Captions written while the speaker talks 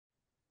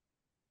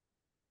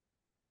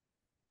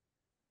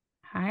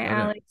Hi, Got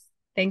it. Alex.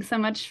 Thanks so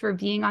much for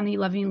being on the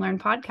Love and Learn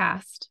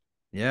podcast.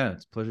 Yeah,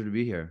 it's a pleasure to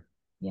be here.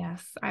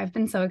 Yes, I've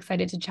been so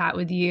excited to chat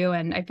with you.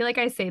 And I feel like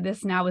I say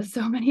this now with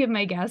so many of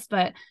my guests,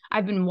 but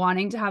I've been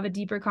wanting to have a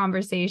deeper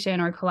conversation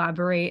or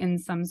collaborate in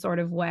some sort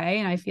of way.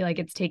 And I feel like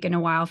it's taken a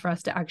while for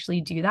us to actually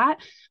do that.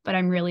 But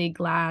I'm really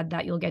glad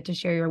that you'll get to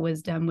share your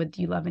wisdom with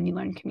the Love and You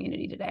Learn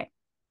community today.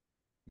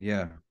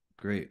 Yeah,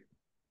 great.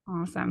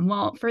 Awesome.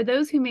 Well, for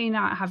those who may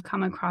not have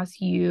come across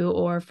you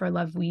or for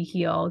Love We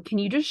Heal, can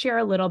you just share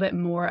a little bit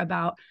more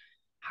about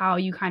how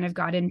you kind of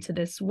got into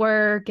this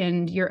work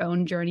and your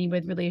own journey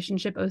with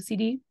relationship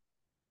OCD?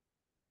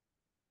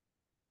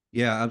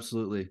 Yeah,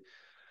 absolutely.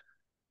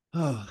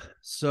 Oh,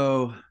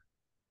 so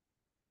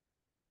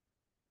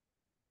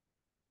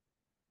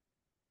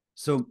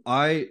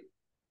I've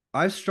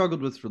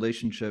struggled with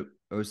relationship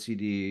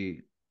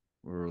OCD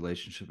or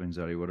relationship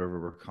anxiety,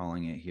 whatever we're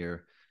calling it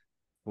here,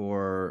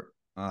 for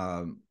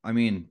I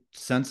mean,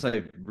 since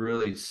I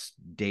really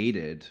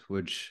dated,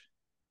 which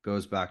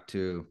goes back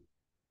to,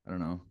 I don't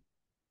know,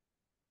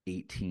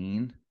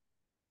 18.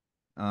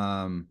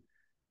 Um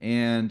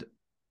and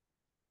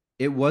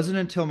it wasn't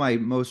until my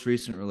most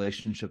recent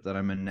relationship that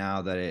I'm in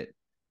now that it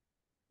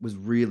was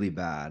really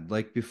bad.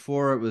 Like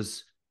before, it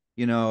was,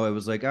 it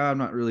was like, oh, I'm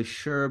not really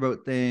sure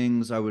about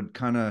things. I would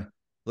kind of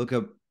look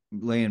up,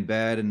 lay in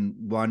bed, and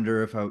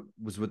wonder if I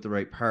was with the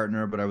right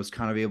partner, but I was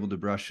kind of able to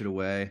brush it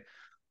away.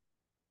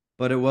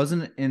 But it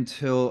wasn't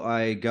until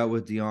I got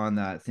with Dion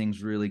that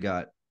things really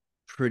got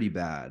pretty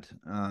bad.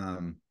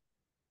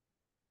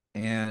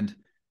 And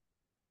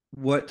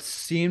what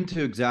seemed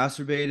to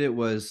exacerbate it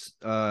was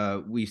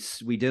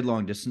we did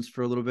long distance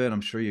for a little bit.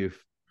 I'm sure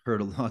you've heard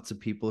of lots of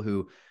people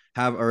who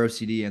have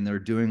ROCD and they're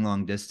doing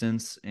long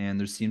distance, and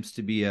there seems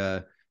to be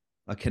a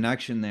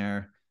connection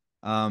there.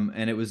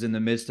 And it was in the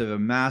midst of a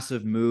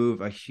massive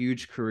move, a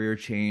huge career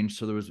change.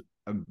 So there was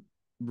a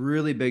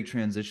really big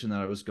transition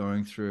that I was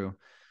going through,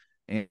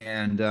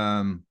 and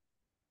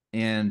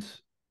and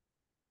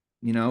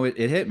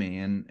it hit me,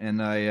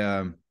 and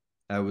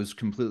I was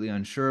completely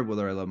unsure of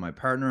whether I loved my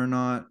partner or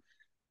not,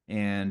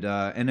 and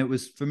it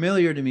was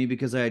familiar to me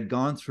because I had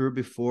gone through it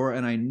before,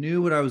 and I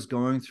knew what I was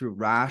going through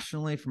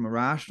rationally. From a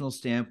rational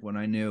standpoint,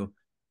 I knew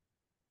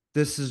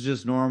this is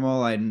just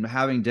normal. I'm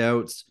having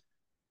doubts,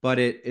 but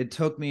it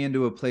took me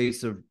into a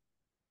place of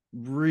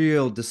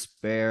real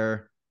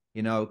despair.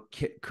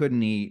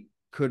 Couldn't eat,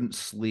 couldn't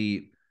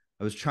sleep.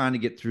 I was trying to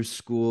get through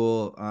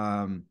school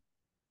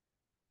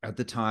at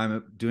the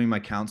time, doing my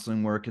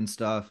counseling work and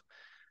stuff.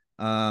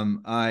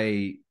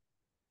 I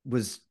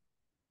was,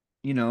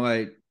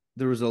 I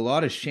there was a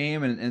lot of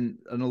shame, and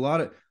a lot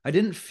of, I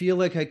didn't feel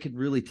like I could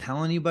really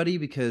tell anybody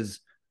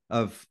because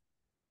of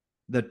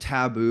the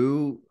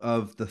taboo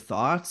of the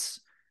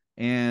thoughts.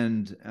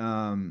 And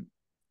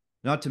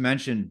not to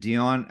mention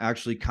Dion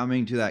actually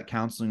coming to that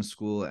counseling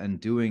school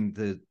and doing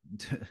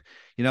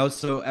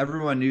so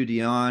everyone knew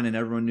Dion and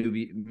everyone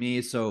knew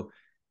me. So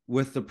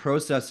with the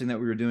processing that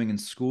we were doing in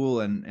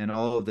school and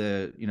all of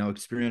the,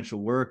 experiential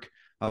work,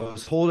 I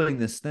was holding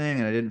this thing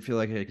and I didn't feel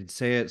like I could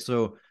say it.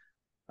 So,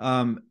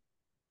 um,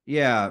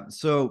 yeah.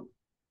 So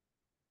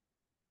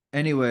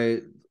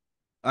anyway,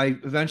 I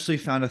eventually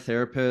found a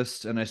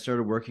therapist and I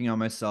started working on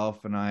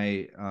myself, and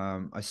I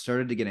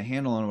started to get a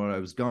handle on what I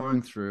was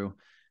going through.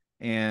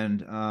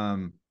 And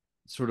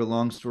sort of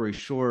long story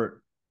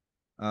short,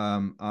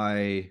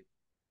 I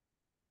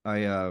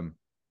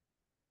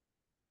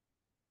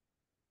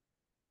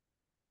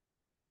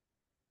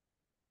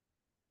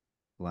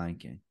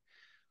blanking.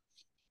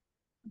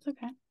 It's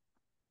okay.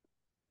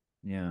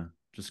 Yeah,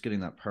 just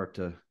getting that part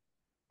to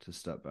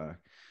step back.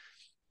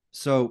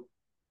 So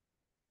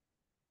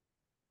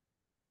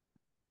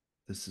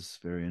this is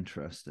very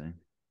interesting.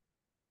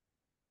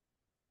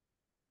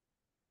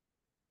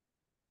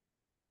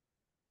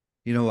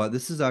 You know what?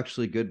 This is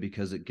actually good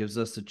because it gives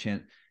us a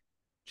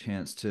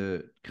chance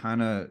to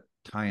kind of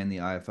tie in the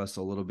IFS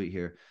a little bit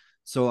here.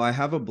 So I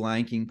have a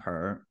blanking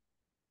part,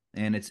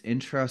 and it's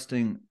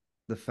interesting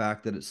the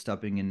fact that it's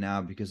stepping in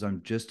now because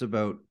I'm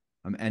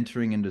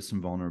entering into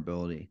some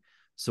vulnerability.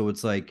 So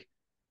it's like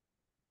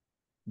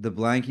the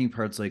blanking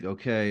part's like,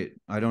 okay,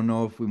 I don't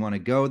know if we want to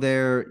go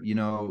there.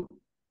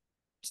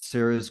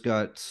 Sarah's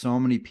got so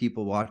many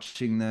people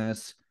watching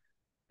this,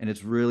 and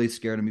it's really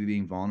scared of me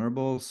being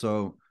vulnerable.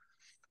 So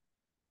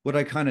what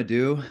I kind of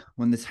do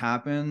when this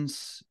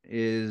happens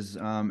is,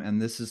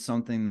 and this is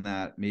something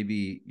that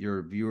maybe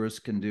your viewers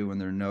can do when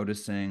they're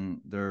noticing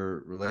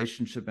their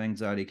relationship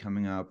anxiety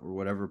coming up or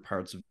whatever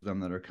parts of them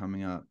that are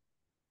coming up.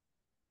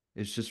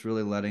 It's just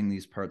really letting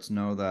these parts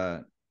know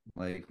that,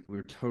 like,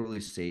 we're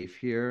totally safe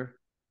here,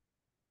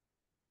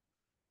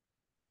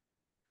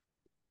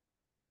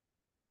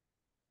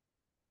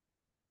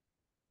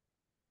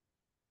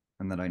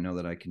 and that I know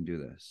that I can do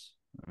this.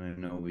 And I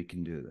know we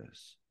can do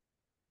this.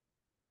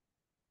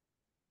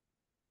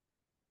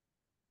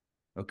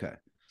 Okay.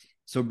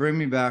 So bring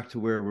me back to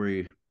where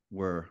we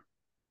were.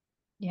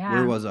 Where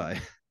Yeah. was I?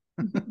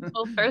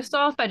 Well, first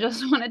off, I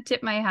just want to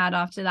tip my hat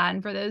off to that.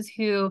 And for those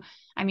who,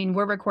 I mean,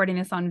 we're recording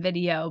this on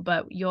video,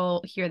 but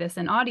you'll hear this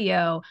in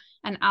audio.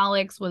 And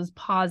Alex was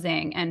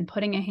pausing and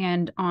putting a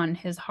hand on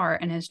his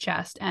heart and his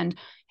chest, and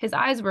his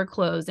eyes were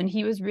closed. And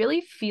he was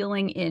really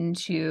feeling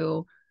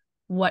into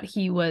what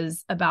he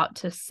was about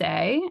to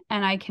say.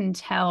 And I can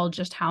tell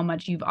just how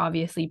much you've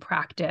obviously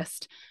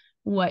practiced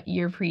what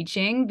you're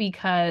preaching,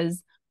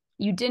 because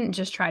you didn't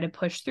just try to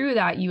push through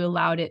that, you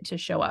allowed it to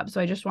show up. So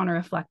I just want to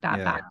reflect that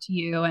Yeah. back to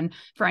you. And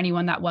for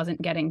anyone that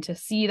wasn't getting to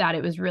see that,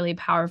 it was really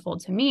powerful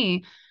to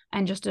me.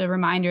 And just a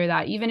reminder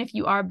that even if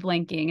you are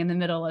blinking in the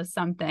middle of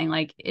something,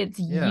 like it's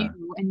Yeah.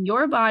 you and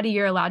your body,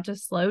 you're allowed to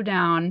slow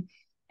down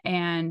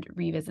and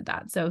revisit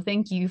that. So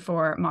thank you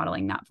for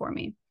modeling that for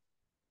me.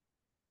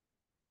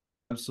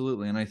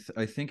 Absolutely. And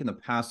I think in the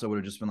past I would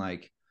have just been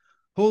like,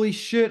 holy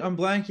shit, I'm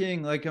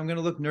blanking. Like I'm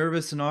gonna look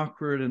nervous and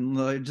awkward and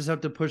I just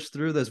have to push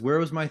through this. Where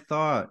was my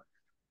thought?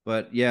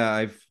 But yeah,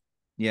 I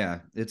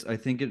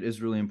think it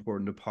is really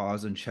important to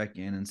pause and check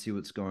in and see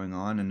what's going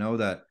on and know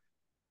that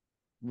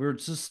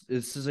this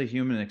is a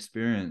human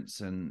experience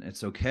and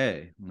it's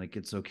okay. Like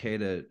it's okay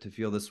to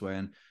feel this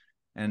way.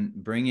 And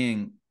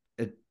bringing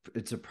it,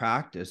 it's a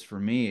practice for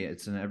me.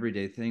 It's an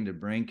everyday thing to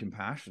bring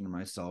compassion to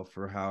myself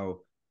for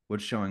how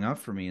what's showing up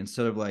for me,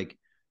 instead of like,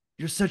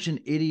 you're such an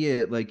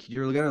idiot, like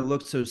you're gonna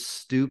look so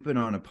stupid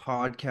on a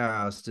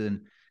podcast.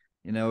 And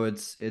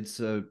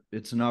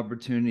it's an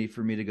opportunity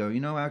for me to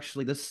go,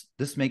 actually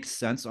this makes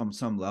sense on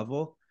some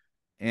level.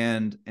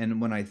 And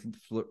when I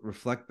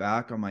reflect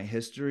back on my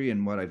history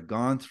and what I've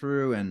gone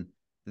through and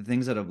the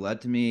things that have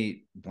led to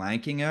me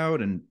blanking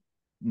out and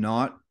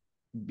not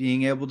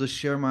being able to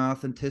share my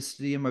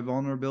authenticity and my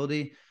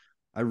vulnerability,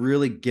 I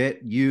really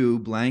get you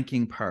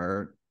blanking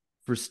part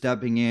for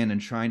stepping in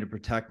and trying to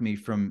protect me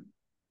from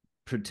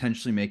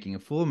potentially making a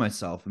fool of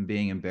myself and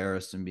being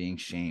embarrassed and being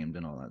shamed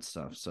and all that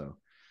stuff. So,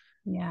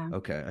 Yeah.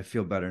 okay, I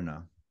feel better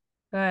now.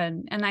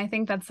 Good. And I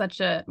think that's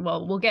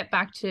well, we'll get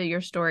back to your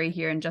story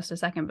here in just a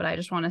second, but I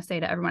just want to say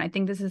to everyone, I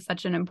think this is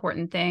such an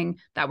important thing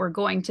that we're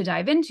going to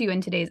dive into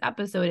in today's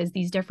episode, is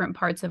these different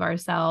parts of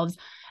ourselves.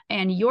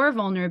 And your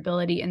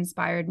vulnerability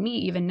inspired me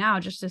even now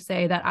just to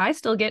say that I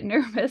still get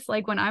nervous,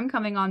 like when I'm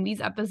coming on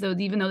these episodes,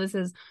 even though this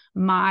is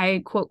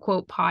my quote,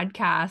 quote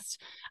podcast,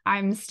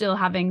 I'm still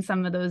having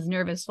some of those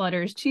nervous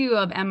flutters too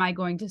of, am I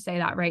going to say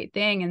that right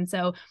thing? And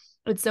so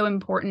it's so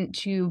important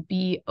to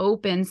be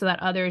open so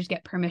that others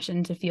get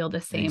permission to feel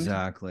the same.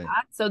 Exactly.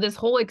 So this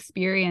whole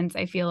experience,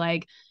 I feel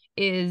like,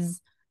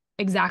 is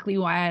exactly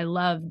why I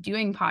love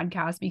doing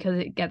podcasts, because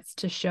it gets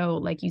to show,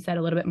 like you said,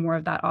 a little bit more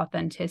of that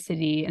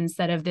authenticity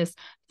instead of this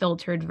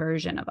filtered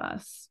version of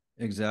us.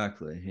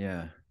 Exactly.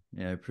 Yeah.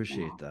 Yeah. I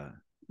appreciate Yeah. that.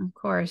 Of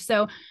course.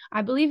 So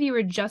I believe you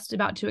were just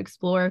about to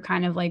explore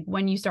kind of like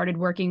when you started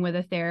working with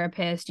a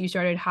therapist, you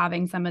started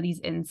having some of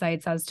these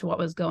insights as to what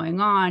was going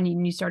on,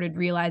 and you started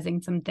realizing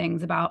some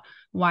things about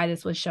why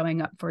this was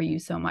showing up for you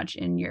so much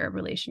in your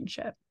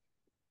relationship.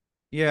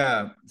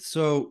 Yeah.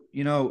 So,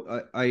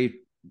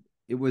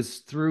 it was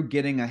through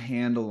getting a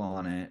handle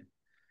on it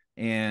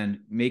and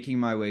making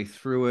my way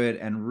through it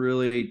and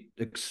really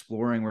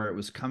exploring where it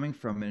was coming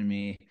from in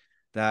me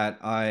that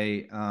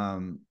I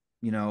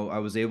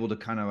was able to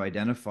kind of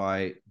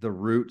identify the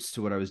roots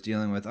to what I was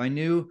dealing with. I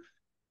knew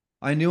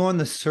on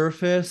the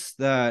surface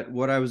that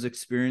what I was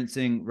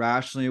experiencing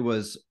rationally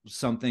was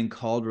something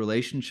called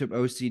relationship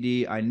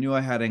OCD. I knew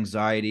I had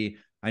anxiety.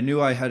 I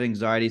knew I had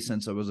anxiety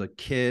since I was a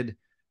kid.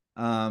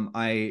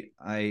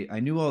 I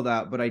knew all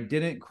that, but I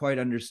didn't quite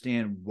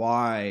understand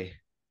why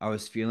I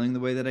was feeling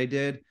the way that I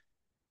did.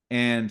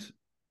 And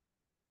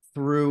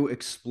through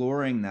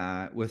exploring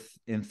that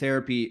in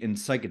therapy, in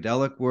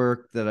psychedelic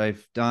work that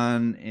I've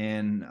done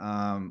in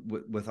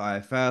with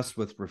IFS,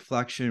 with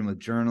reflection, with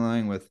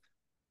journaling, with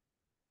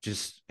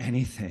just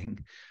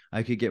anything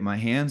I could get my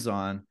hands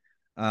on,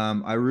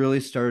 I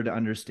really started to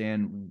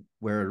understand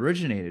where it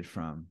originated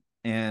from.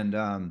 And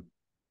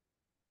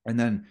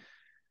then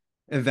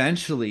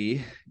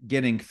eventually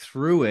getting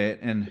through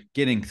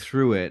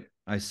it,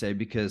 I say,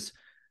 because,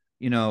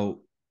 you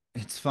know,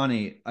 it's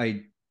funny.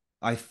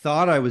 I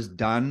thought I was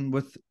done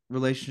with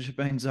relationship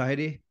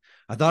anxiety.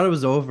 I thought it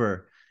was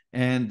over.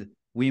 And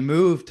we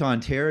moved to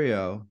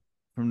Ontario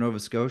from Nova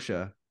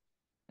Scotia,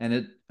 and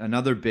it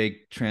another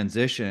big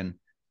transition.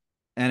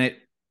 And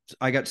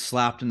I got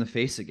slapped in the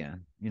face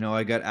again.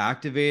 I got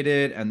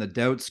activated and the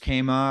doubts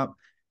came up,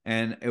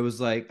 and I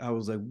was like,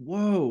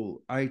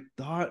 whoa, I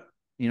thought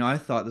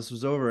this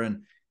was over.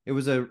 And it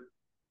was a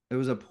it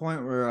was a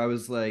point where I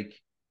was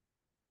like,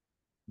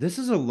 this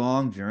is a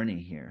long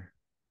journey here.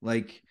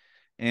 Like,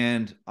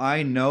 and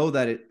I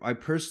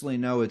personally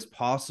know it's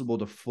possible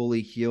to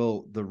fully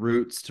heal the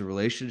roots to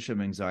relationship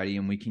anxiety,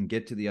 and we can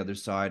get to the other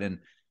side, and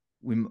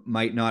we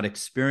might not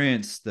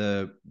experience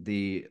the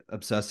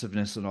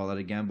obsessiveness and all that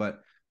again. But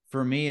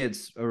for me,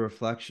 it's a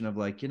reflection of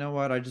like, you know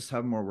what, I just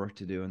have more work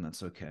to do, and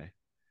that's okay.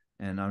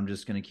 And I'm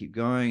just going to keep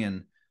going.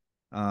 And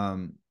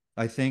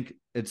I think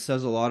it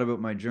says a lot about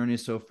my journey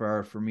so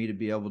far for me to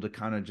be able to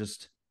kind of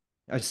just,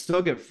 I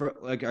still get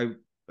like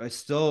I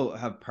still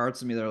have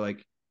parts of me that are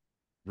like,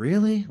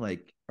 really?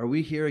 Like, are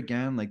we here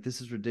again? Like,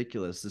 this is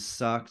ridiculous. This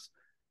sucks.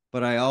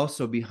 But I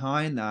also,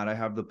 behind that, I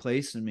have the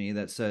place in me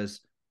that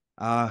says,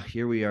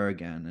 here we are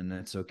again, and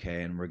it's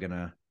okay. And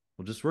we'll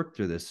just work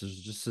through this.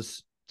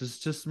 There's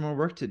just more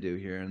work to do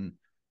here. And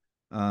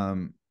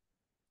um,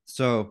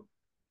 so,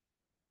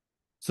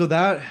 so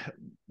that,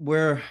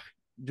 where,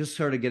 just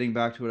sort of getting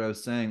back to what I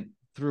was saying,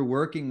 through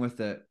working with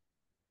it,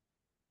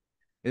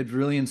 it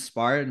really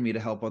inspired me to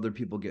help other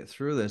people get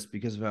through this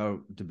because of how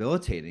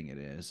debilitating it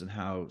is and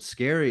how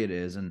scary it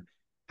is and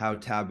how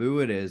taboo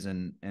it is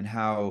and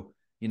how,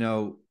 you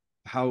know,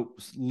 how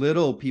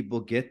little people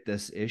get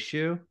this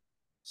issue.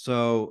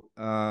 So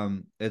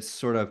it's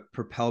sort of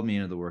propelled me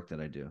into the work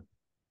that I do.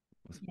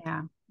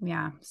 Yeah.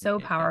 Yeah. So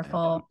Yeah.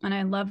 powerful. And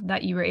I love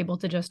that you were able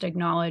to just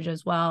acknowledge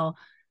as well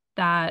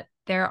that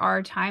there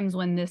are times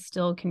when this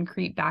still can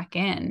creep back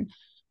in,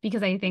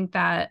 because I think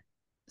that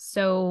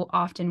so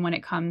often when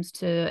it comes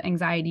to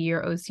anxiety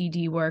or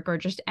OCD work or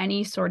just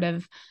any sort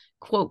of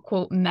quote,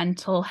 quote,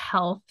 mental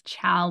health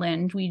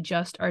challenge, we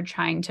just are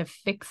trying to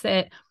fix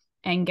it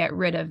and get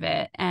rid of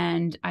it.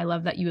 And I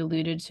love that you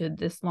alluded to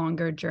this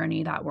longer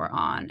journey that we're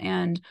on.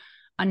 And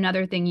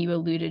another thing you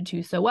alluded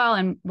to so well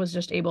and was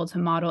just able to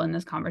model in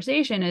this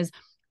conversation is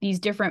these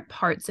different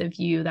parts of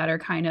you that are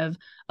kind of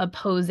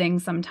opposing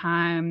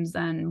sometimes.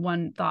 And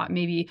one thought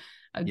maybe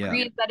Yeah.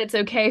 agrees that it's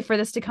okay for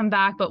this to come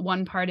back, but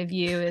one part of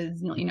you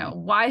is,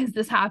 why is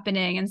this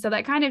happening? And so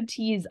that kind of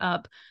tees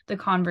up the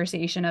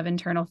conversation of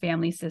internal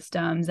family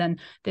systems and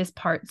this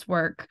parts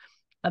work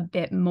a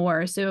bit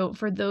more. So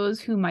for those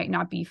who might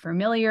not be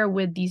familiar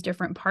with these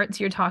different parts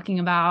you're talking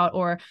about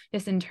or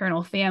this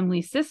internal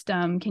family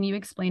system, can you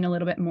explain a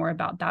little bit more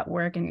about that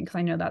work? And because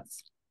I know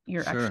that's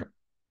your extra. Sure.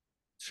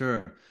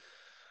 Sure.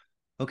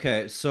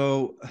 Okay,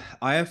 so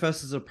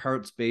IFS is a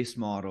parts-based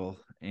model,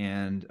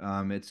 and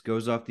it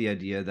goes off the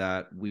idea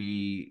that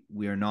we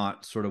are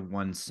not sort of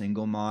one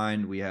single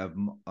mind. We have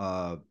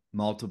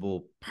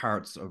multiple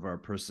parts of our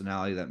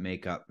personality that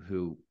make up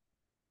who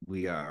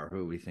we are,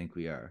 who we think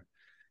we are.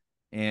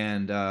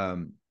 And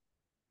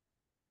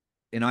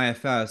in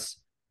IFS,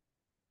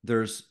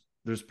 there's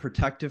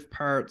protective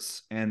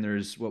parts and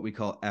there's what we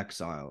call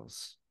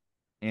exiles.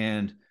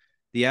 And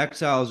the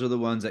exiles are the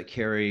ones that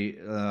carry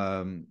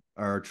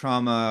our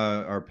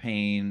trauma, our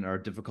pain, our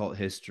difficult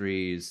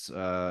histories,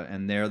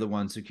 and they're the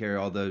ones who carry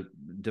all the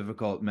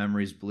difficult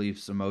memories,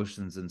 beliefs,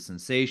 emotions, and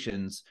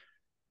sensations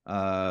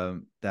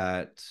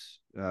that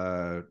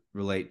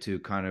relate to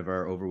kind of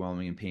our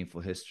overwhelming and painful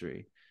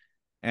history.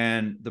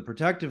 And the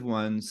protective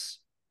ones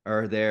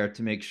are there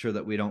to make sure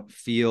that we don't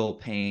feel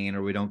pain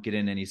or we don't get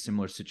in any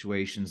similar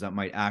situations that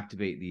might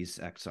activate these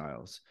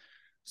exiles.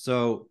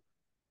 So,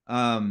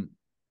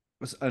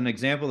 an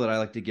example that I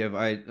like to give,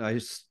 I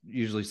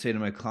usually say to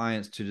my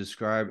clients to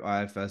describe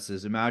IFS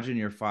is, imagine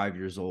you're 5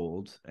 years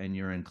old and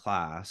you're in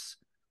class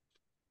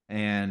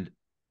and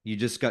you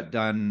just got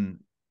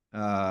done,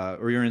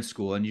 or you're in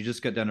school and you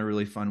just got done a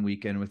really fun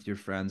weekend with your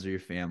friends or your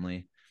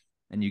family,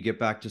 and you get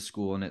back to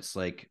school and it's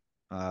like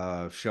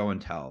show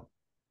and tell.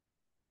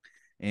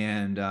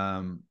 And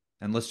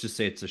let's just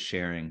say it's a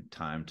sharing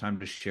time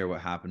to share what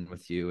happened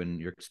with you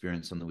and your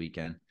experience on the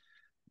weekend.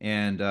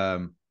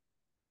 And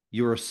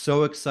you were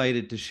so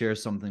excited to share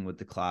something with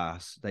the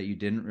class that you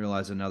didn't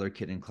realize another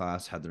kid in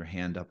class had their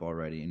hand up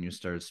already, and you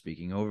started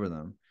speaking over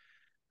them.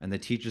 And the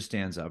teacher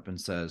stands up and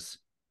says,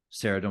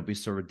 Sarah, don't be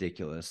so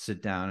ridiculous.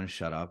 Sit down and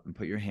shut up and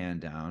put your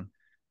hand down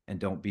and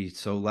don't be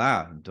so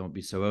loud. Don't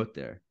be so out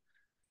there.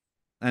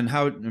 And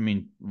how, I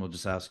mean, we'll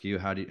just ask you,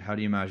 how do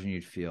you imagine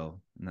you'd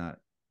feel in that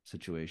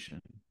situation?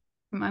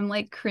 I'm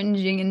like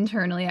cringing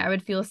internally. I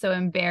would feel so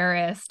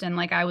embarrassed and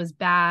like I was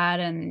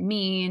bad and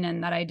mean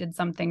and that I did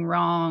something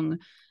wrong.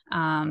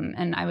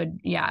 And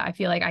I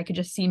feel like I could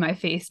just see my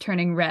face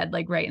turning red,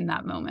 like right in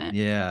that moment.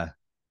 Yeah.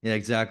 Yeah,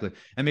 exactly.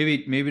 And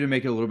maybe to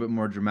make it a little bit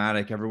more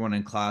dramatic, everyone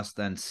in class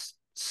then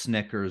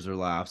snickers or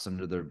laughs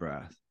under their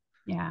breath.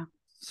 Yeah.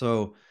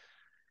 So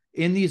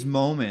in these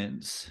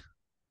moments,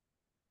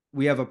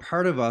 we have a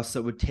part of us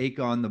that would take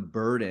on the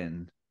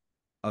burden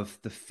of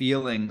the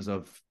feelings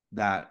of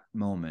that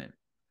moment.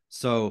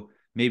 So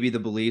maybe the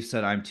beliefs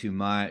that I'm too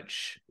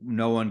much,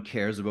 no one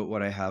cares about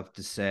what I have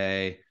to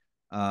say.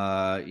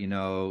 I'm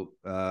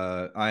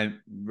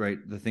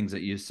right. The things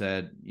that you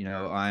said,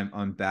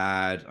 I'm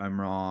bad,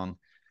 I'm wrong.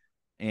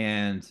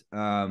 And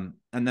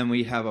then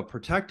we have a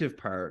protective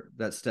part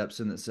that steps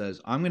in that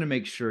says, I'm going to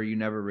make sure you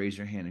never raise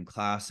your hand in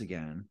class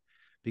again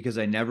because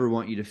I never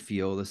want you to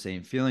feel the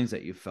same feelings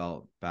that you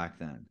felt back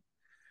then.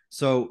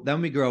 So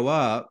then we grow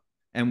up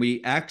and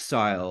we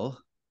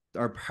exile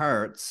our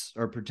parts,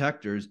 our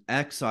protectors,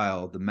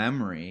 exile the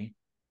memory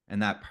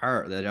and that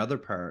other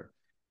part.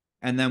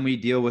 And then we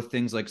deal with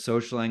things like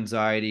social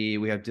anxiety.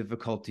 We have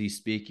difficulty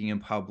speaking in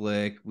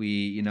public.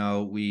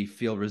 We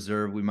feel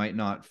reserved. We might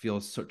not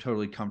feel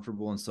totally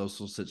comfortable in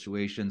social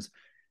situations,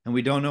 and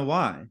we don't know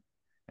why.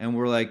 And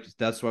we're like,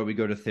 that's why we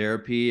go to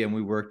therapy and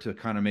we work to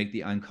kind of make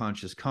the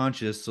unconscious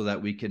conscious so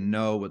that we can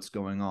know what's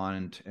going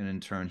on and in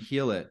turn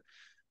heal it.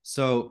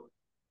 So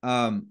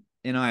in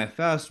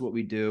IFS, what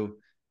we do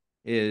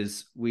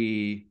is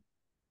we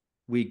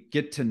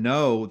get to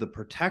know the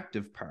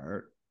protective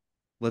part.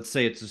 Let's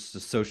say it's just a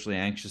socially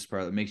anxious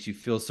part that makes you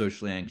feel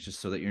socially anxious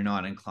so that you're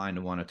not inclined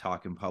to want to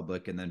talk in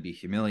public and then be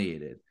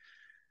humiliated.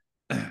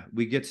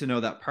 We get to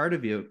know that part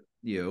of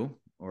you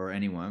or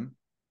anyone,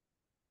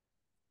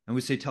 and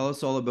we say, tell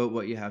us all about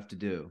what you have to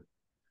do.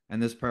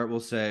 And this part will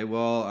say,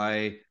 well,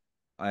 I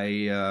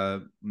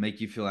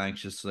make you feel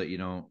anxious so that you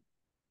don't,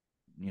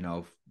 you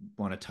know,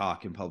 want to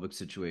talk in public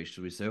situations.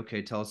 We say,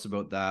 okay, tell us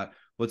about that.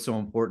 What's so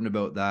important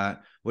about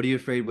that? What are you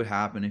afraid would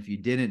happen if you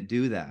didn't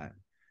do that?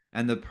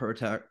 And the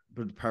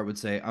part would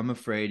say, I'm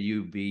afraid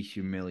you'd be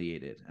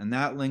humiliated. And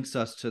that links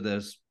us to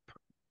this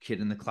kid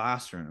in the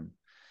classroom.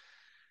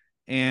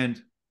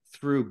 And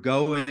through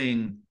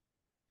going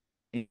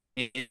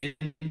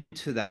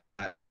into that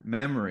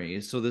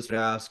memory, so this would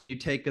ask, you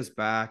take us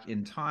back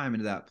in time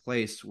into that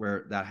place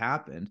where that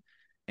happened.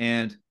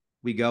 And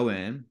we go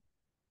in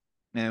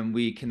and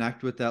we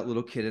connect with that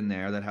little kid in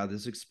there that had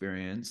this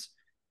experience,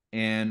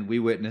 and we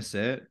witness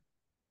it,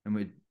 and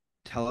we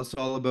tell us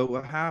all about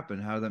what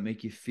happened. How did that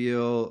make you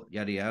feel?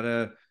 Yada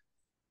yada.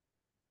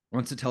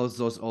 Once it tells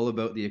us all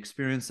about the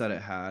experience that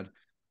it had,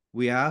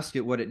 we ask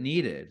it what it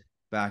needed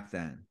back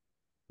then.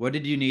 What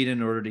did you need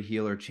in order to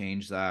heal or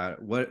change that?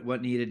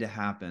 What needed to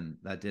happen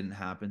that didn't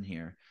happen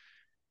here?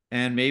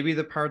 And maybe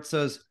the part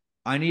says,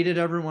 I needed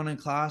everyone in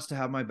class to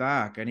have my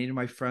back. I needed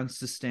my friends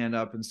to stand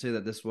up and say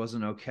that this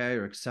wasn't okay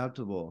or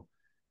acceptable.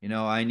 You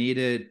know, I need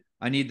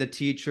the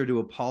teacher to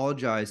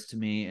apologize to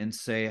me and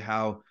say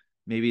how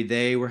maybe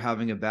they were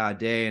having a bad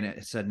day and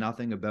it said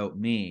nothing about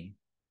me.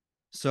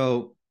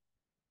 So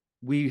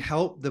we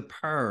help the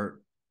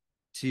part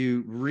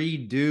to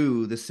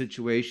redo the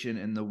situation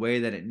in the way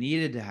that it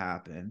needed to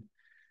happen.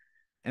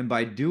 And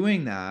by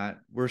doing that,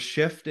 we're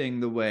shifting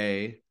the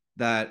way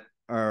that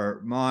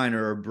our mind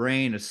or our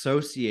brain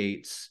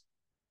associates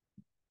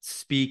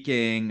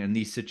speaking in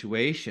these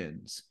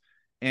situations.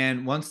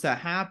 And once that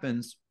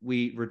happens,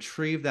 we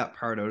retrieve that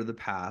part out of the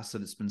past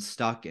that it's been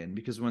stuck in,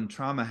 because when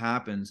trauma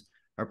happens,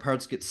 our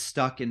parts get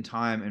stuck in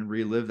time and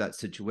relive that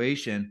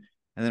situation.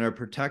 And then our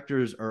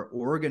protectors are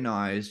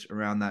organized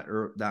around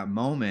that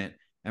moment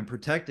and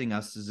protecting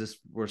us as if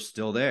we're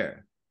still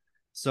there.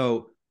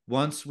 So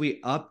once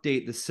we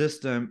update the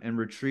system and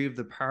retrieve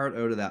the part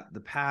out of the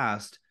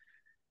past,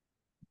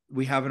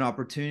 we have an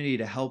opportunity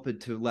to help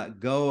it to let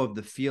go of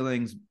the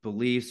feelings,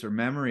 beliefs, or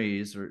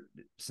memories or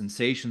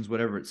sensations,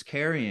 whatever it's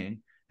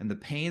carrying, and the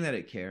pain that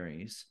it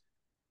carries,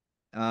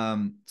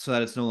 so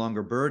that it's no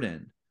longer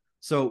burdened.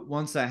 So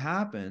once that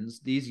happens,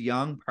 these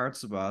young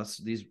parts of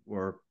us,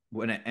 or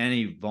when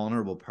any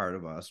vulnerable part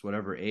of us,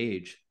 whatever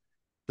age,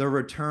 they're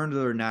returned to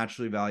their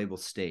naturally valuable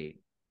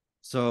state.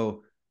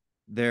 So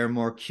they're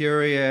more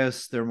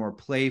curious, they're more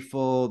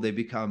playful, they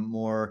become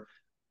more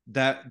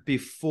that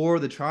before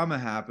the trauma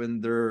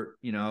happened, they're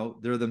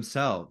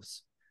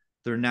themselves,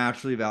 their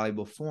naturally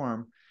valuable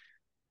form.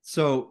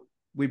 So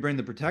we bring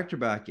the protector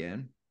back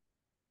in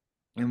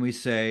and we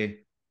say,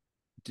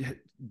 do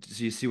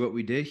you see what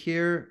we did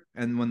here?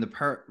 And when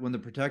the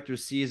protector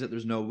sees that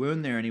there's no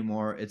wound there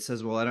anymore, it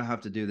says, well, I don't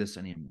have to do this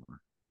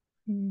anymore.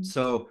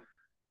 So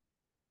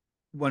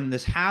when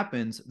this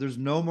happens, there's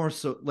no more,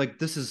 so like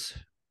this is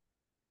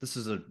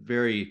a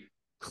very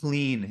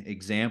clean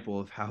example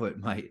of how it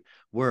might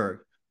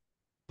work.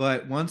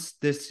 But once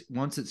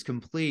it's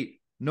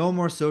complete, no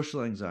more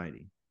social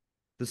anxiety.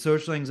 The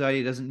social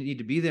anxiety doesn't need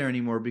to be there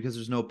anymore because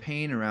there's no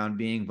pain around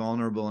being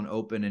vulnerable and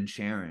open and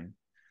sharing.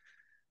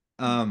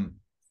 And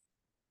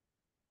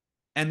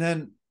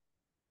then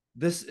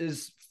this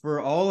is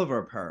for all of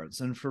our parts,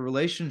 and for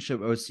relationship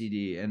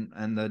OCD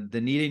and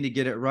the needing to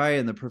get it right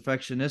and the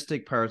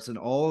perfectionistic parts and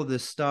all of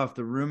this stuff,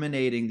 the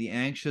ruminating, the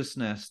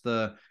anxiousness,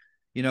 the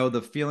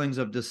feelings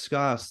of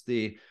disgust,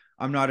 the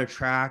I'm not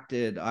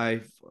attracted,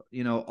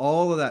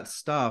 all of that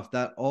stuff,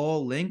 that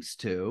all links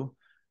to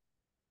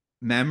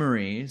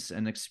memories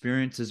and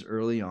experiences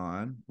early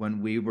on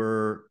when we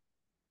were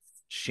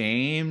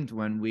shamed,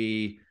 when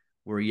we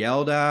were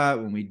yelled at,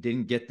 when we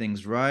didn't get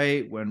things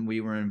right, when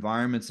we were in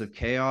environments of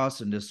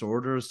chaos and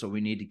disorder, so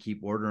we need to keep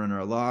order in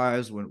our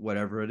lives,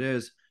 whatever it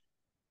is.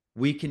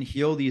 We can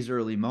heal these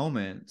early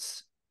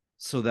moments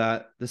so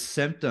that the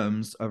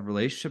symptoms of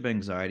relationship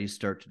anxiety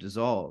start to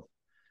dissolve.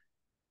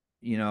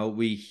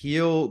 We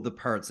heal the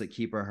parts that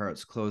keep our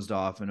hearts closed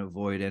off and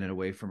avoid in and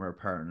away from our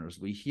partners.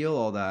 We heal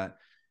all that.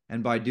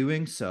 And by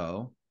doing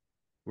so,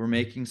 we're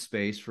making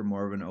space for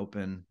more of an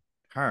open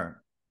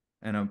heart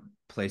and a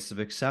place of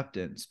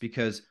acceptance,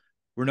 because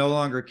we're no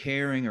longer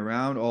carrying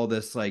around all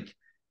this, like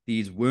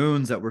these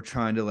wounds that we're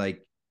trying to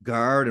like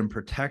guard and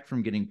protect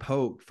from getting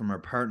poked, from our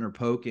partner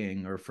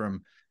poking, or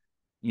from,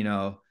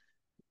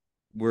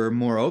 we're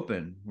more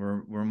open.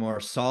 We're more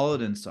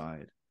solid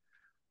inside.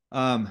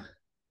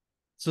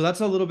 So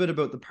that's a little bit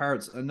about the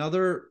parts.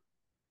 Another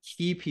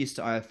key piece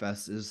to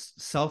IFS is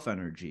self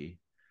energy.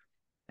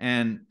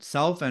 And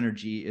self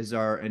energy is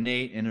our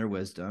innate inner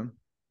wisdom,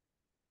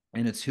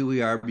 and it's who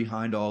we are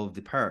behind all of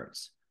the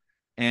parts.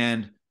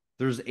 And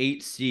there's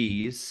 8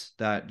 C's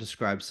that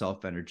describe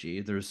self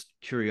energy. There's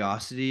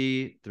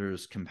curiosity,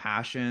 there's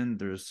compassion,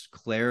 there's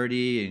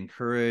clarity and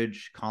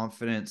courage,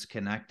 confidence,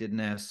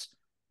 connectedness,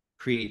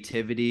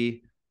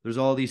 creativity. There's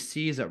all these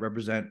C's that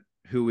represent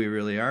who we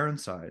really are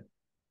inside.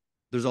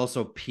 There's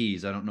also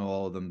P's. I don't know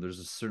all of them. There's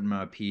a certain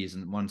amount of P's,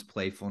 and one's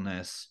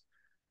playfulness,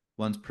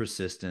 one's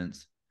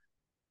persistence.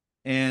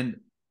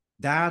 And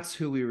that's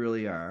who we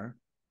really are.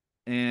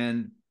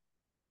 And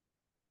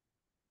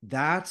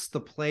that's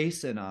the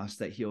place in us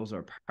that heals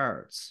our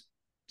parts.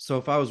 So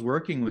if I was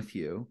working with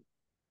you,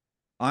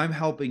 I'm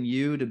helping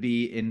you to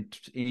be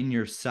in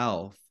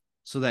yourself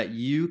so that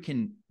you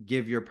can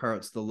give your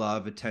parts the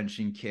love,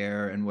 attention,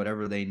 care, and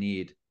whatever they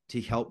need to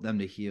help them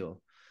to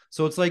heal.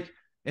 So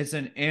it's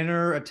an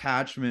inner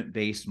attachment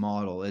based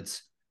model.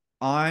 It's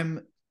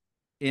I'm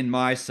in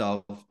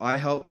myself. I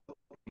help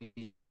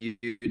you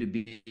to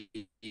be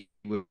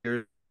with your,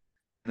 and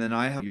then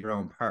I have your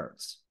own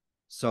parts.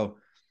 So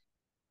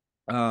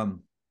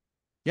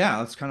yeah,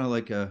 that's kind of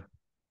like a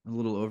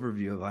little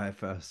overview of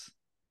IFS.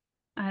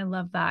 I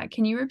love that.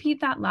 Can you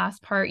repeat that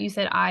last part? You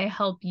said, I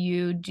help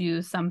you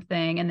do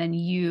something, and then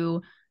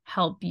you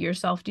help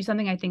yourself do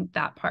something. I think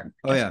that part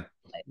Oh just yeah.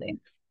 slightly.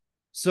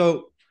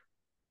 So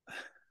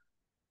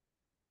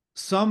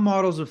some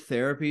models of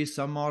therapy,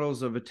 some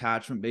models of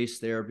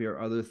attachment-based therapy or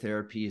other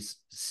therapies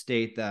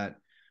state that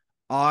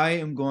I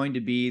am going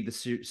to be the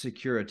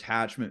secure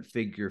attachment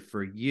figure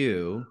for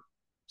you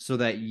so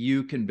that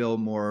you can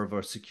build more of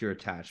a secure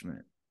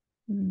attachment.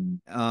 Mm.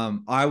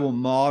 I will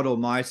model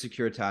my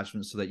secure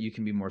attachment so that you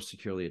can be more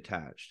securely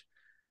attached.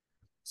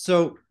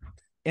 So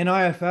in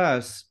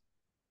IFS,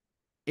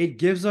 it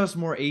gives us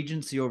more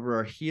agency over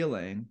our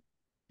healing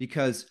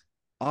because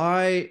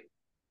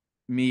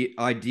me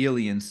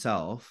ideally in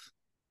self,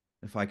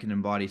 if I can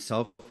embody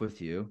self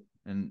with you,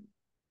 and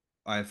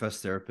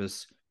IFS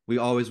therapists, we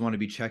always want to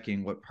be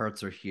checking what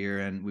parts are here,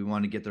 and we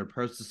want to get their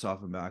parts to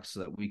soften back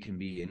so that we can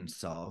be in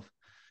self,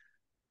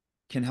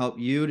 can help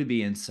you to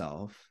be in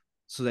self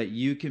so that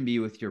you can be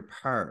with your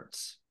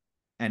parts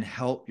and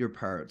help your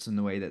parts in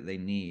the way that they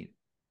need.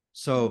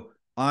 So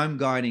I'm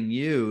guiding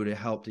you to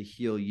help to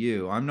heal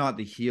you. I'm not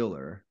the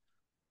healer.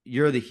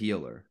 You're the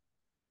healer.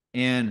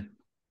 And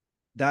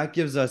that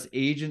gives us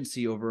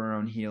agency over our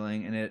own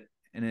healing. And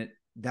it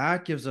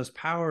that gives us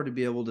power to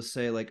be able to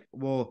say, like,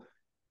 well,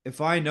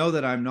 if I know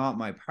that I'm not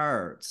my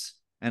parts,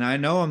 and I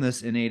know I'm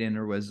this innate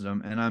inner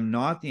wisdom, and I'm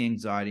not the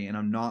anxiety, and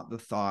I'm not the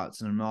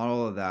thoughts, and I'm not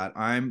all of that,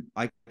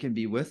 I can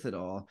be with it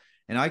all.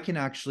 And I can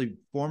actually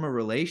form a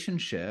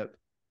relationship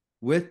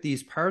with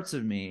these parts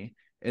of me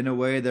in a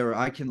way that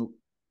I can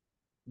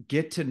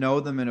get to know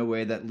them in a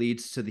way that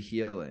leads to the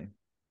healing.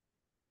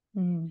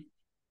 Mm.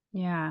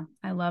 Yeah,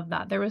 I love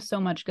that. There was so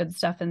much good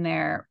stuff in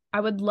there.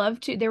 I would love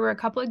to. There were a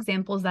couple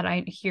examples that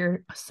I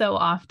hear so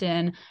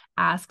often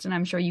asked, and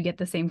I'm sure you get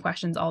the same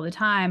questions all the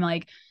time.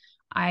 Like,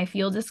 I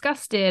feel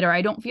disgusted or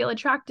I don't feel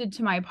attracted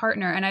to my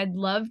partner. And I'd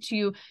love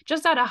to,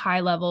 just at a high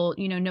level,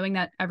 knowing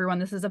that everyone,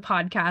 this is a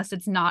podcast,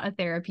 it's not a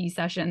therapy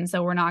session.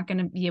 So we're not going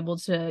to be able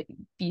to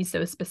be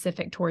so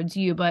specific towards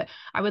you. But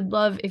I would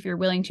love if you're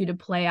willing to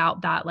play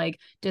out that like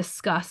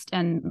disgust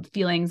and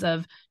feelings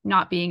of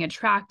not being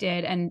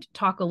attracted and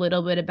talk a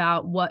little bit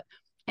about what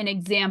an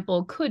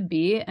example could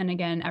be. And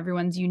again,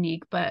 everyone's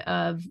unique, but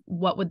of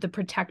what would the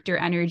protector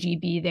energy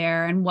be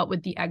there and what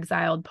would the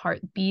exiled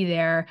part be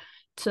there,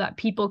 so that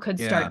people could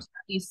start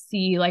Yeah, to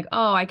see like,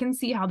 oh, I can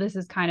see how this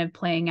is kind of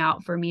playing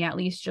out for me, at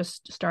least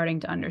just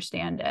starting to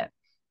understand it.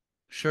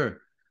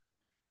 sure.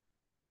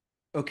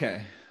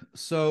 Okay.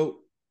 So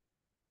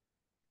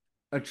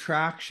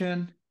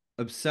attraction,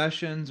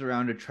 obsessions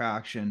around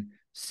attraction,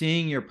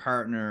 seeing your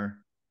partner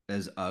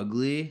as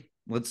ugly.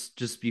 Let's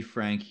just be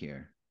frank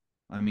here.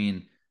 I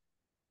mean,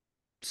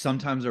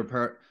 sometimes our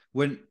part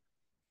when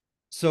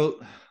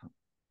so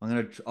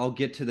I'll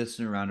get to this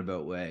in a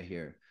roundabout way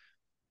here.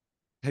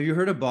 Have you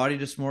heard of body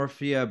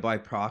dysmorphia by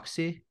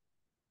proxy?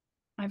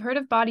 I've heard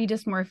of body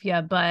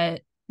dysmorphia,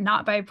 but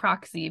not by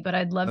proxy, but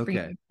I'd love for you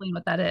to Okay. explain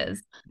what that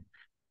is.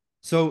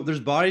 So there's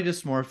body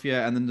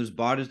dysmorphia, and then there's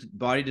body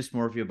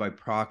dysmorphia by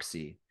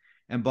proxy.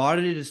 And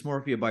body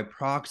dysmorphia by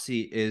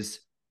proxy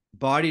is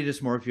body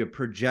dysmorphia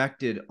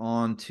projected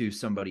onto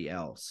somebody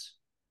else.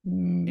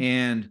 Mm.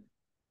 And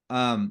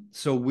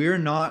so we're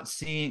not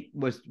seeing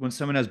when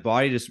someone has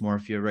body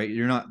dysmorphia, right?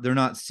 They're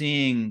not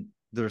seeing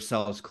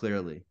themselves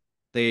clearly.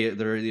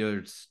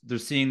 They're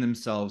seeing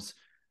themselves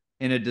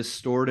in a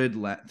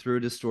through a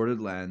distorted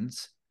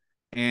lens,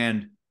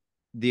 and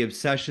the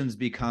obsessions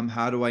become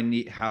how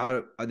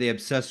they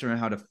obsess around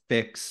how to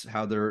fix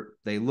how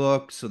they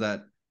look so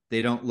that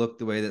they don't look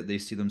the way that they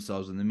see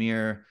themselves in the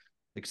mirror,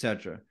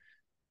 etc.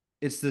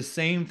 It's the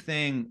same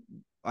thing.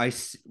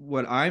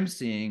 What I'm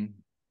seeing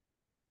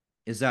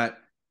is that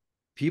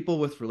people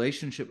with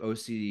relationship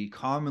OCD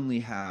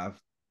commonly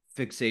have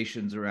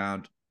fixations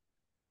around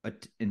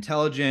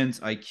intelligence,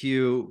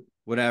 IQ,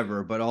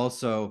 whatever, but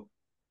also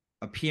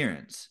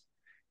appearance.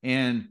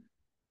 And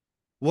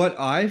what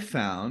I've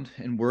found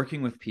in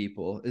working with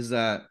people is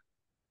that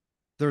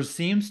there's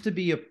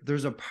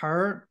a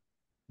part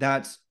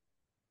that's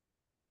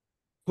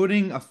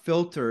putting a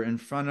filter in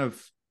front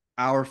of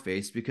our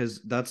face,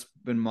 because that's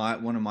been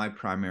one of my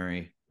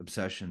primary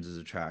obsessions is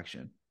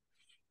attraction.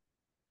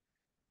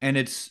 And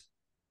it's,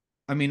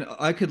 I mean,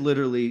 I could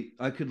literally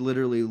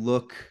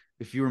look,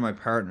 if you were my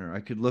partner, I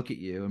could look at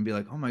you and be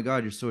like, oh my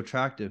God, you're so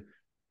attractive.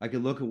 I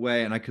could look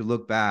away and I could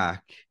look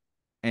back,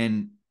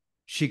 and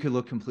she could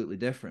look completely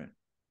different,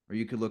 or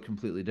you could look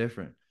completely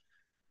different.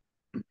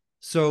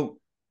 So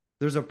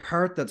there's a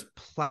part that's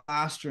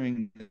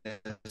plastering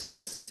this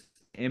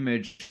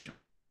image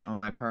on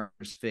my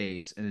partner's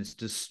face, and it's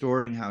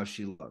distorting how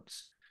she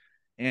looks.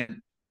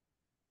 And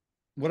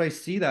what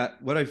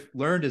I've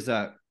learned is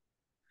that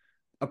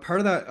a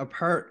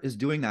part is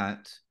doing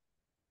that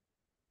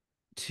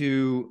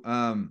to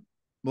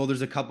well,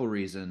 there's a couple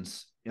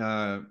reasons.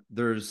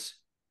 There's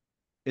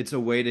It's a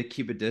way to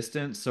keep a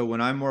distance. So when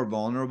I'm more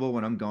vulnerable,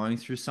 when I'm going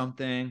through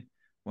something,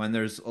 when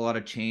there's a lot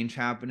of change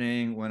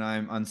happening, when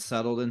I'm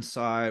unsettled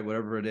inside,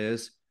 whatever it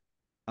is,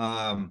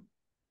 um,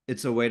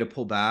 it's a way to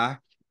pull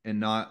back and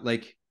not,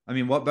 like, I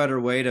mean, what better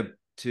way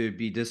to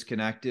be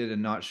disconnected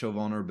and not show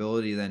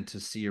vulnerability than to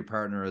see your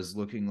partner as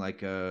looking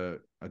like a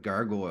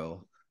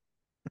gargoyle,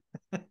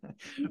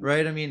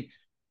 right? I mean,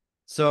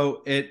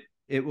 so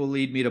it will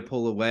lead me to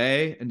pull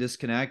away and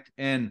disconnect.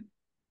 And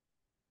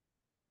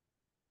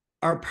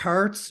our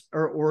parts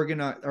are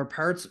organized, our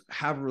parts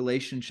have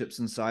relationships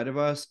inside of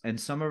us, and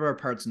some of our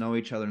parts know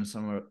each other and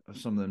some of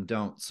them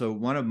don't. So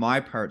one of my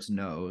parts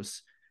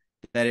knows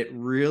that it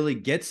really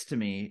gets to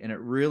me, and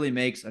it really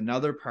makes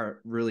another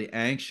part really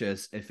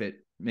anxious if it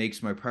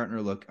makes my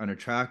partner look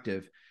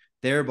unattractive,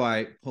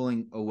 thereby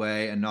pulling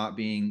away and not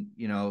being,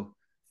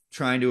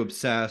 trying to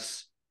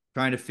obsess,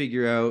 trying to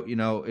figure out,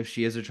 if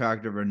she is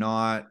attractive or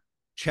not,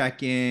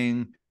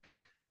 checking,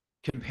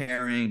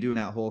 comparing, doing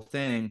that whole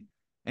thing.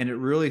 And it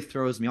really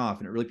throws me off,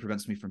 and it really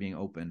prevents me from being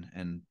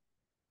open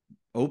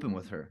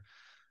with her.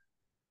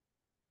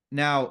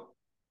 Now,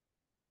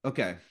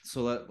 okay,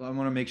 so I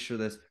want to make sure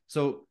this.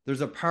 So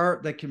there's a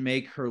part that can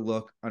make her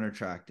look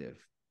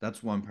unattractive.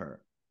 That's one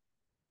part.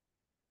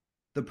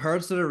 The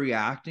parts that are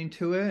reacting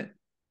to it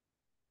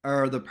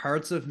are the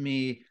parts of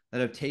me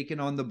that have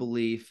taken on the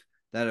belief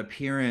that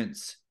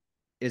appearance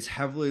is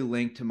heavily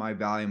linked to my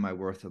value and my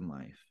worth in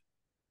life.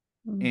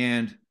 Mm.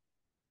 And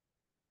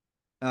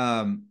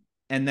um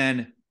and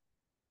then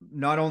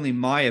not only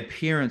my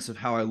appearance of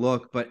how I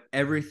look, but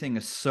everything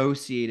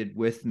associated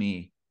with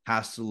me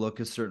has to look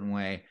a certain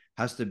way,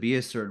 has to be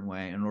a certain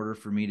way in order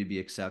for me to be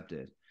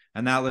accepted.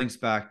 And that links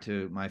back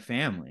to my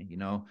family.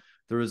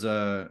 There was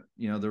a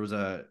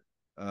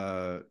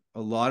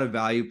lot of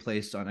value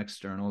placed on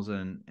externals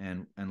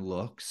and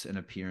looks and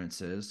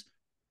appearances.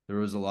 There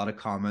was a lot of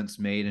comments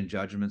made and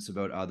judgments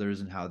about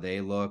others and how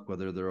they look,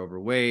 whether they're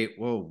overweight,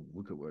 whoa,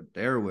 look at what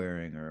they're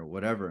wearing or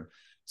whatever.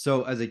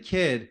 So as a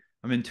kid,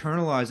 I'm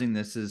internalizing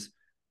this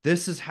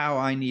is how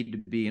I need to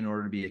be in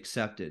order to be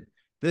accepted.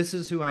 This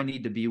is who I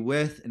need to be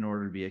with in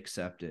order to be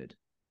accepted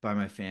by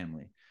my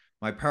family,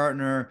 my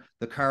partner,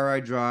 the car I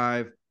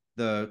drive,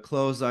 the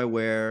clothes I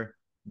wear,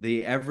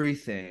 the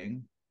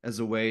everything, as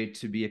a way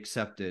to be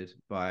accepted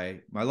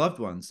by my loved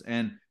ones.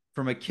 And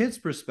from a kid's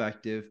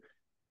perspective,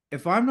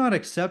 if I'm not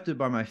accepted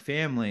by my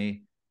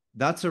family,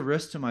 that's a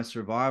risk to my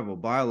survival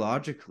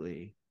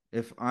biologically.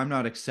 If I'm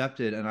not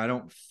accepted and I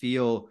don't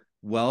feel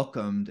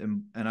welcomed,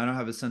 and I don't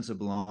have a sense of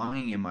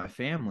belonging in my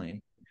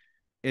family,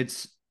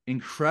 it's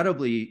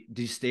incredibly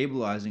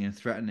destabilizing and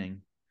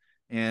threatening.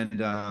 And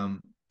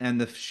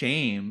the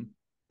shame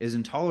is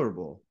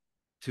intolerable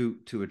to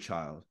a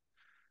child.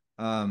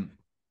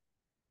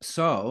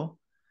 So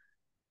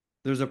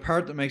there's a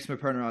part that makes my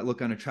partner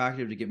look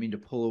unattractive to get me to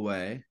pull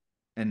away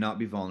and not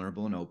be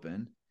vulnerable and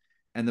open.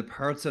 And the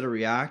parts that are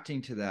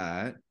reacting to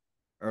that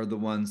are the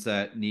ones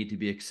that need to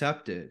be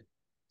accepted.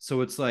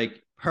 So it's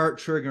like part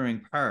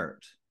triggering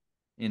part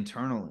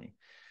internally.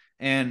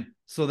 And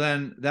so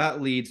then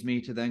that leads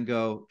me to then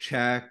go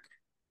check,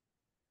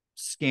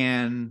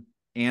 scan,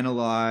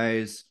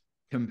 analyze,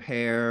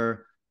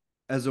 compare,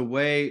 as a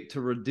way to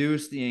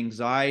reduce the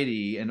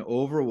anxiety and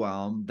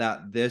overwhelm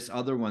that this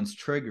other one's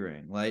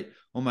triggering. Like,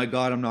 oh my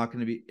God, I'm not going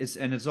to be, it's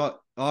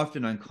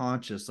often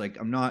unconscious. Like,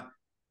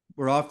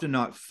 we're often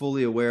not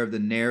fully aware of the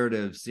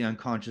narratives, the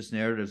unconscious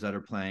narratives that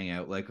are playing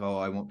out. Like, oh,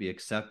 I won't be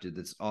accepted.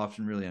 That's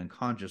often really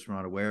unconscious. We're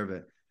not aware of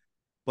it.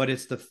 But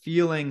it's the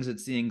feelings,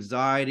 it's the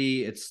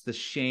anxiety, it's the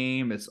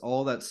shame, it's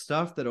all that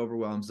stuff that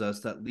overwhelms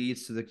us that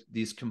leads to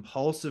these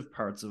compulsive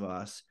parts of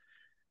us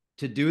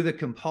to do the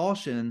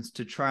compulsions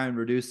to try and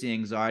reduce the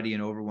anxiety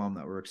and overwhelm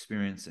that we're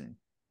experiencing.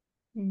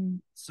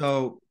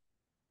 So,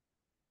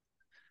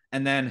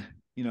 and then,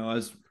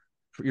 as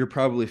you're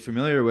probably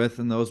familiar with,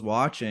 and those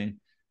watching,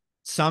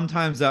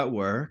 sometimes that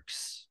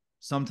works.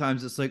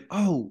 Sometimes it's like,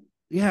 oh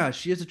yeah,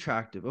 she is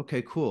attractive.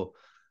 Okay, cool.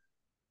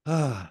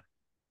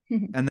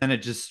 And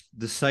then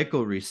the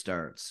cycle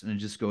restarts and it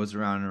just goes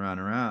around and around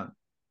and around.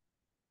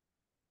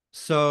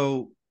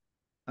 So,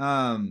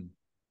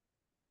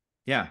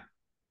 yeah,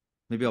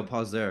 maybe I'll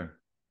pause there.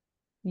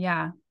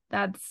 Yeah,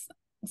 that's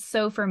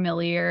so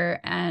familiar.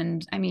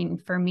 And I mean,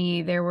 for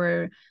me, there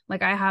were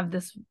like, I have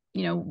this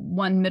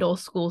one middle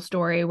school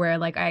story where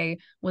like I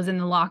was in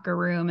the locker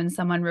room and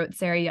someone wrote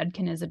Sarah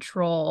Yudkin is a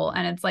troll.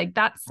 And it's like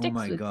that Oh sticks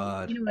my with you.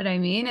 God. You know what I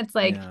mean? It's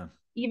like, Yeah.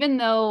 even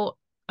though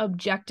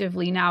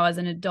objectively now as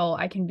an adult,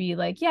 I can be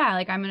like, yeah,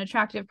 like I'm an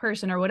attractive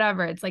person or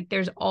whatever. It's like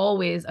there's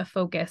always a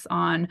focus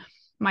on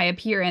my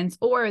appearance,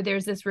 or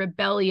there's this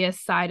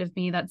rebellious side of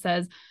me that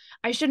says,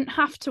 I shouldn't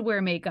have to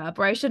wear makeup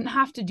or I shouldn't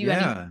have to do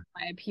anything Yeah. with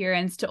my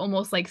appearance, to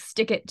almost like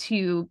stick it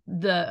to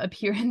the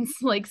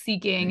appearance like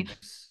seeking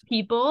Ex-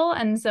 people.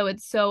 And so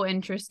it's so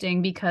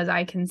interesting because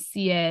I can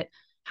see it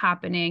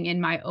happening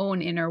in my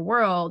own inner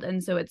world.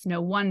 And so it's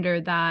no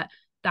wonder that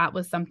that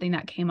was something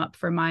that came up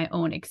for my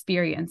own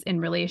experience in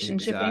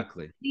relationship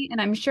Exactly. anxiety.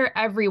 And I'm sure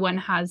everyone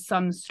has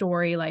some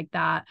story like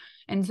that.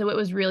 And so it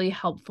was really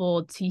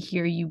helpful to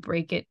hear you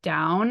break it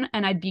down.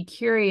 And I'd be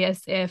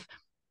curious if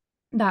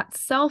that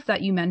self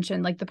that you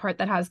mentioned, like the part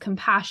that has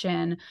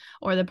compassion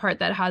or the part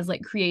that has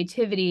like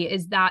creativity,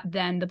 is that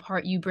then the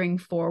part you bring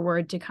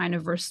forward to kind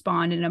of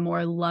respond in a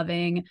more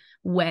loving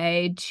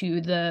way to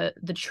the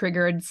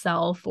triggered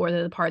self, or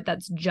the part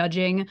that's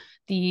judging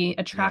the Yeah.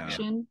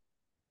 attraction?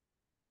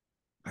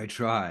 I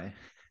try.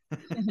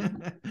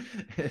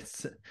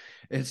 it's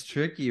it's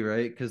tricky,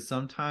 right? Because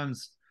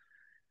sometimes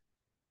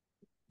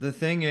the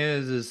thing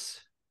is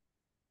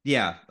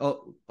yeah,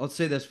 I'll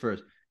say this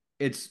first.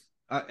 It's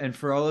and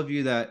for all of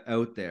you that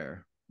out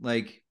there,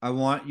 like I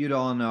want you to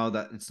all know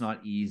that it's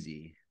not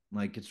easy.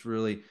 Like it's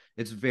really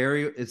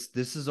it's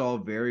this is all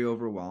very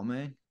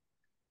overwhelming,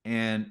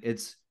 and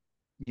it's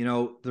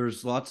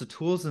there's lots of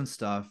tools and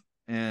stuff,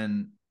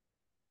 and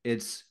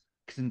it's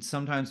can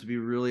sometimes be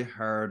really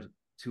hard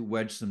to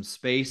wedge some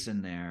space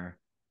in there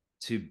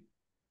to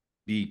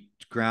be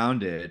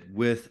grounded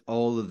with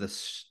all of the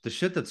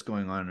shit that's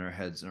going on in our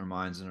heads and our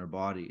minds and our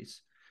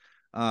bodies.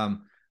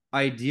 um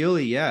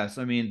Ideally, yes.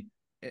 I mean,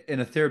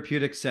 in a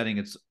therapeutic setting,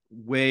 it's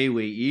way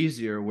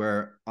easier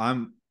where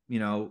I'm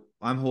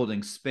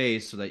holding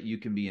space so that you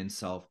can be in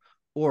self,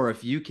 or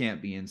if you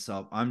can't be in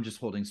self, I'm just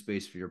holding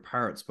space for your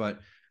parts. But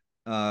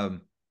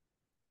um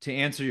to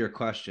answer your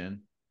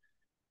question,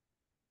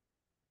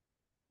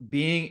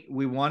 we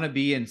want to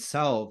be in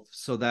self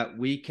so that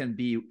we can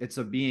be, it's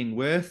a being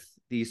with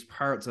these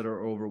parts that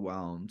are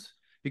overwhelmed,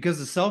 because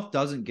the self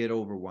doesn't get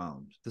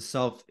overwhelmed. The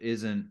self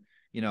isn't,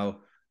 you know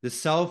the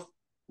self,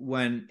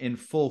 when in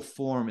full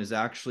form, is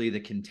actually the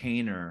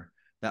container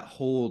that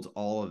holds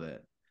all of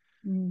it.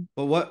 Mm.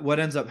 But what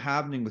ends up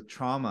happening with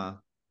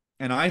trauma,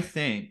 and I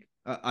think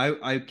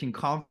I can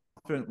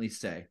confidently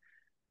say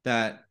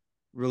that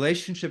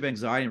relationship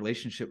anxiety and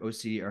relationship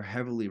OCD are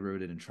heavily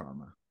rooted in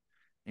trauma.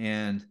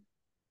 And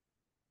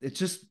it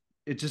just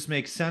it just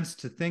makes sense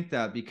to think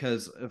that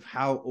because of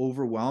how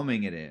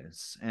overwhelming it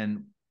is,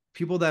 and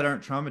people that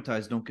aren't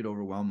traumatized don't get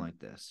overwhelmed like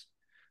this.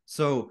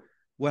 So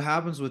what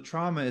happens with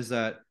trauma is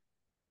that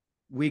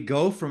we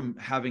go from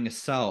having a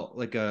self,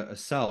 like a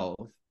self,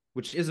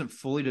 which isn't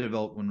fully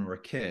developed when we're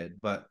a kid,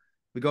 but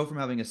we go from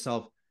having a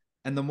self,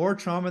 and the more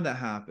trauma that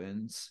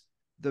happens,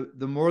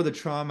 the more the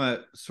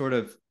trauma sort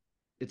of,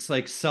 it's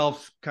like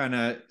self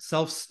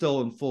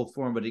still in full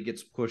form, but it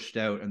gets pushed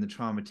out and the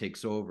trauma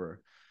takes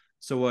over.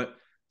 So what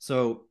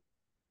so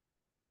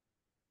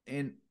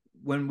and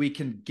when we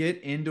can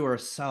get into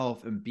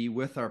ourself and be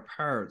with our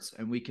parts,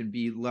 and we can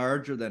be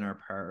larger than our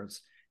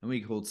parts, and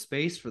we hold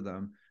space for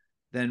them,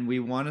 then we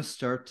want to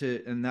start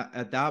to, and that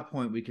at that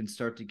point we can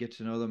start to get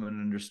to know them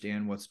and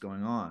understand what's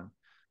going on.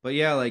 But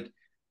yeah, like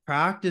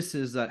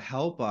practices that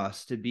help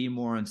us to be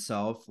more in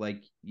self,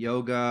 like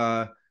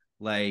yoga,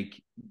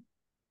 like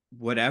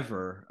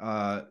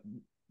whatever,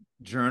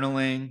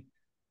 journaling,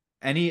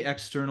 any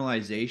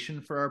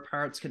externalization for our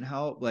parts can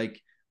help. Like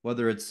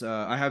whether it's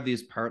I have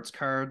these parts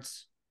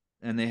cards,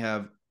 and they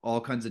have all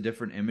kinds of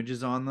different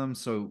images on them,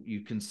 so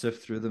you can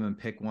sift through them and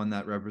pick one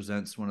that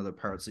represents one of the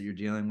parts that you're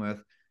dealing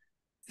with.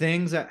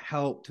 Things that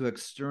help to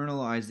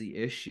externalize the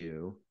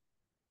issue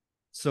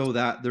so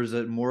that there's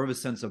a more of a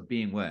sense of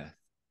being with.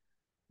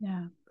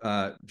 Yeah.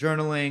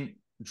 Journaling,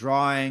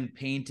 drawing,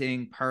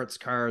 painting, parts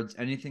cards,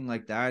 anything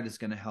like that is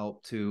going to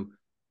help to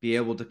be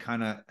able to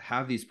kind of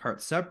have these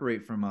parts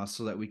separate from us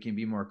so that we can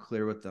be more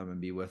clear with them and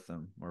be with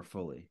them more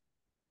fully.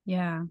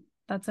 Yeah,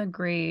 that's a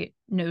great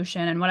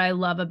notion. And what I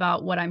love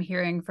about what I'm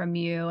hearing from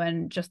you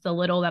and just the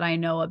little that I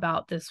know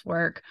about this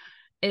work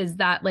is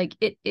that like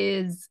it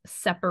is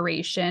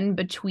separation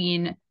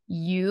between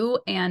you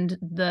and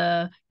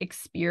the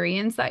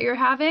experience that you're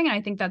having. And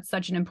I think that's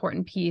such an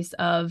important piece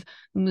of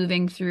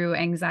moving through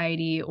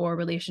anxiety or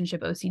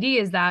relationship OCD,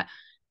 is that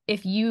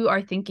if you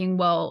are thinking,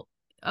 well,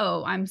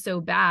 oh, I'm so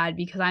bad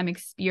because I'm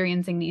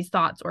experiencing these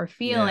thoughts or Yeah.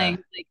 feelings,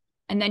 like,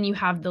 and then you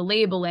have the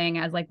labeling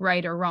as like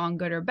right or wrong,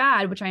 good or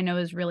bad, which I know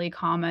is really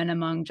common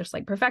among just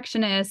like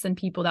perfectionists and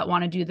people that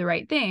want to do the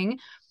right thing.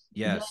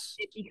 Then Yes.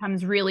 it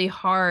becomes really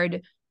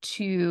hard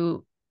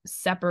to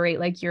separate,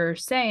 like you're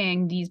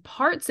saying, these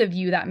parts of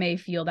you that may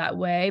feel that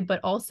way, but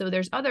also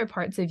there's other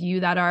parts of you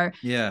that are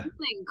Yeah.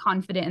 feeling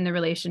confident in the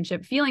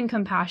relationship, feeling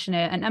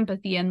compassionate and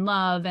empathy and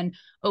love and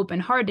open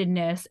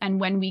heartedness. And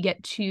when we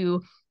get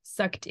to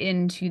sucked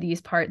into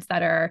these parts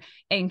that are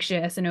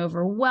anxious and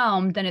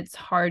overwhelmed, then it's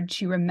hard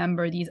to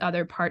remember these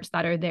other parts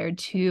that are there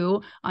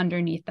too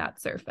underneath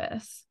that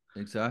surface.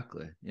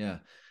 Exactly. Yeah.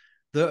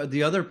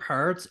 The other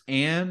parts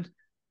and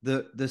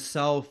the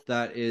self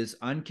that is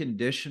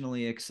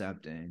unconditionally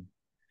accepting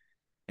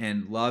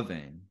and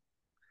loving,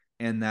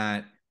 and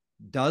that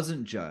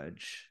doesn't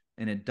judge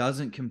and it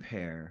doesn't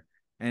compare,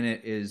 and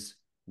it is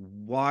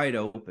wide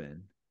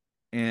open,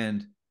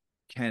 and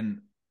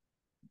can,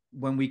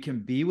 when we can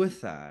be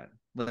with that,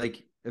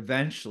 like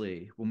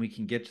eventually when we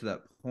can get to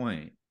that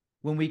point,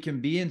 when we can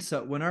be in,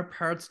 so when our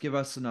parts give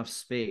us enough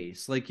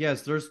space, like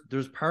yes,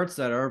 there's parts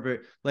that are very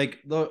like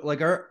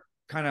our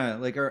kind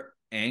of like our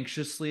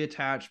anxiously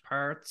attached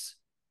parts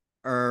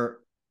are,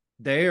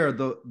 they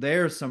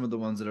are some of the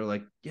ones that are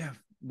like, yeah,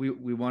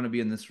 we want to be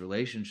in this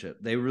relationship,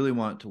 they really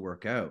want it to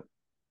work out,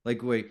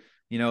 like wait,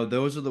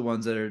 those are the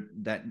ones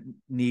that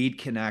need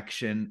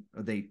connection,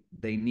 or they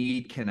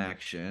need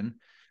connection,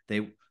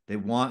 they they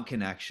want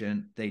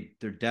connection,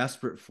 they're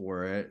desperate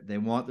for it, they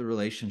want the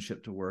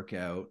relationship to work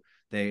out,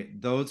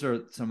 those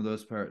are some of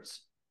those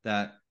parts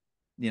that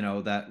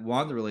that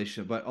want the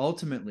relationship. But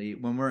ultimately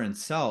when we're in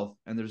self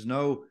and there's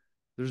no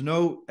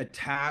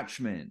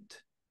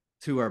attachment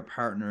to our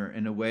partner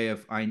in a way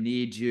of I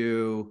need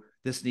you,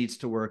 this needs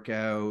to work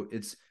out,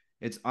 it's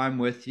I'm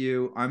with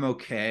you, I'm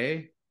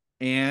okay,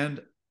 and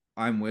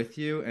I'm with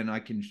you, and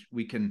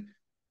we can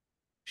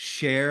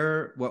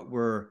share what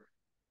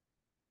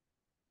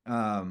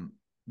um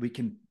we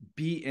can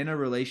be in a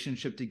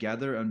relationship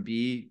together and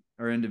be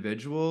our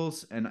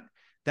individuals. And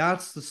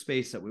that's the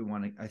space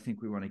that I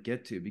think we want to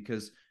get to,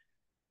 because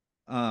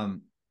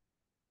um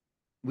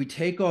we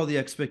take all the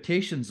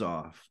expectations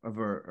off of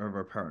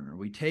our partner.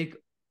 We take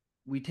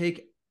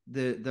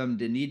them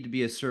to need to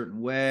be a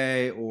certain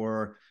way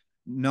or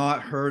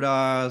not hurt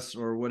us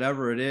or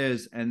whatever it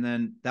is, and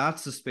then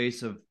that's the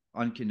space of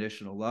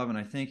unconditional love. And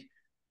I think,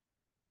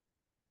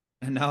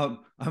 and now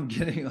I'm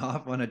getting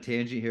off on a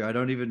tangent here, I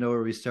don't even know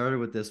where we started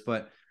with this,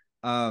 but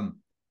um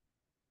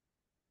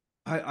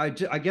I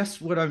guess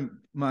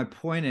my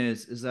point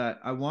is that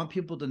I want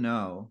people to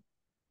know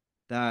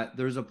that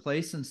there's a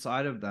place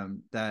inside of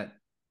them that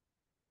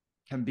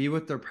can be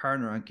with their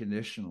partner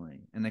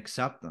unconditionally and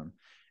accept them,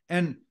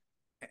 and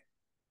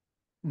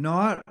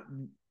not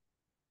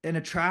an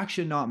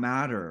attraction not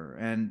matter,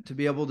 and to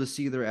be able to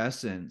see their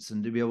essence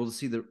and to be able to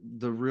see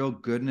the real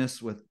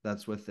goodness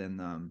that's within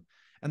them.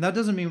 And that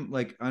doesn't mean,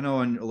 like, I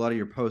know in a lot of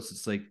your posts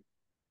it's like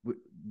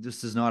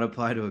this does not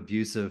apply to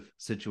abusive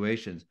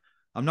situations.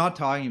 I'm not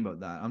talking about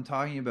that. I'm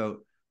talking about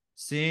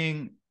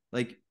seeing,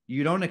 like,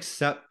 you don't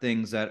accept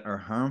things that are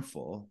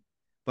harmful,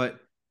 but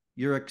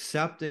you're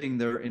accepting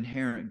their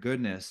inherent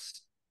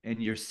goodness,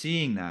 and you're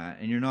seeing that,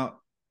 and you're not.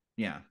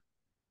 Yeah.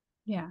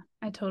 Yeah,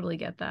 I totally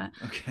get that.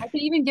 I Okay.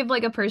 could even give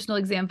like a personal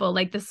example.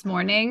 Like this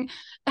morning,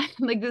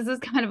 like this is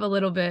kind of a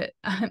little bit,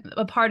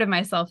 a part of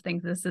myself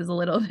thinks this is a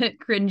little bit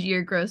cringy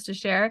or gross to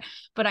share,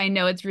 but I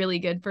know it's really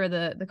good for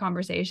the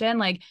conversation.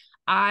 Like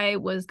I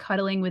was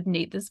cuddling with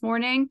Nate this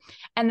morning,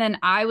 and then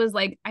I was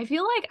like, I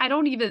feel like I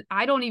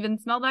don't even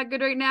smell that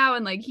good right now,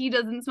 and like he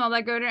doesn't smell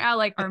that good right now.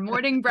 Like our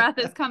morning breath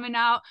is coming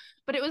out.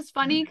 But it was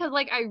funny because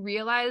like I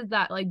realized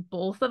that like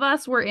both of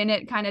us were in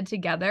it kind of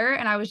together,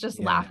 and I was just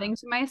Yeah. laughing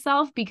to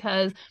myself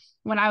because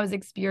when I was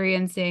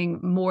experiencing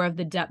more of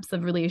the depths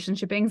of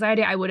relationship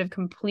anxiety, I would have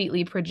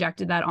completely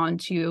projected that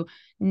onto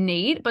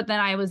Nate. But then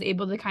I was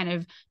able to kind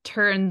of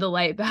turn the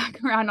light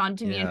back around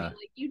onto me and be Yeah.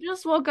 like, you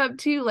just woke up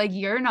too. Like,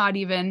 you're not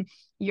even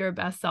your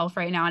best self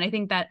right now. And I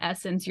think that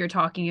essence you're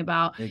talking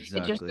about, it just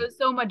Exactly. goes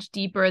so much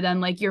deeper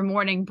than like your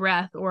morning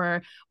breath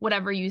or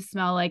whatever you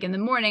smell like in the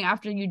morning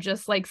after you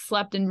just like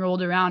slept and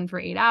rolled around for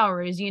 8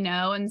 hours, you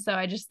know? And so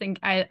I just think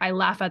I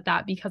laugh at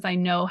that because I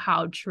know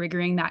how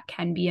triggering that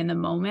can be in the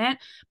moment.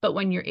 But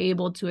when you're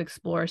able to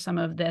explore some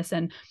of this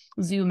and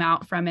zoom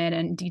out from it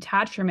and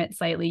detach from it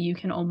slightly, you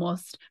can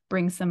almost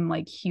bring some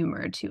like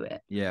humor to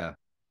it. Yeah.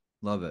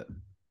 Love it.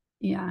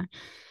 Yeah.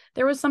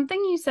 There was something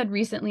you said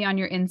recently on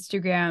your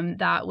Instagram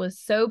that was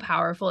so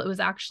powerful. It was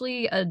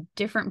actually a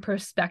different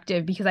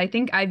perspective because I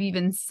think I've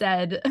even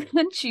said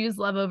choose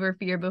love over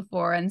fear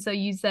before. And so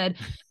you said,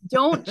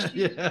 don't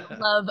choose Yeah.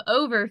 love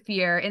over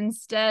fear.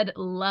 Instead,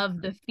 love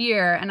the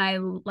fear. And I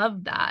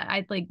love that.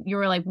 I like, you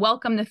were like,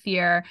 welcome the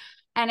fear.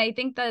 And I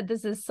think that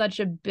this is such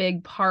a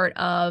big part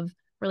of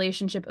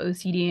relationship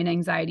OCD and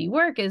anxiety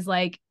work is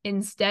like,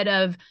 instead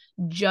of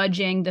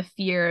judging the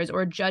fears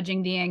or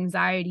judging the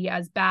anxiety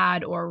as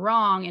bad or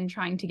wrong and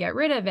trying to get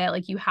rid of it,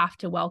 like you have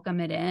to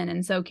welcome it in.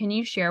 And so can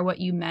you share what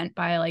you meant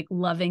by like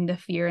loving the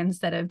fear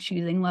instead of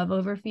choosing love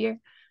over fear?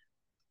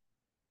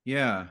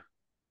 Yeah.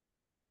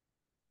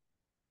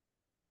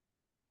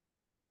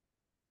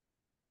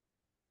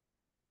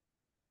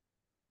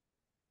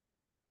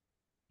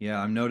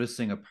 Yeah. I'm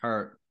noticing a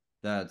part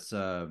that's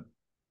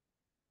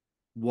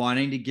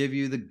wanting to give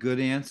you the good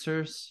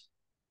answers.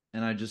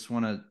 And I just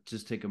want to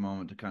just take a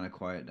moment to kind of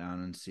quiet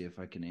down and see if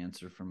I can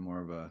answer from more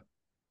of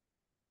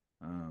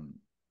um,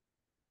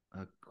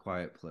 a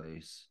quiet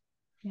place.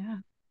 Yeah.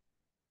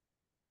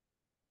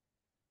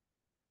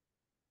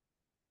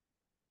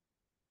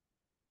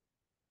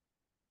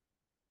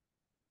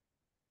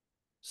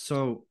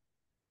 So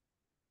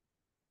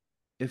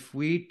if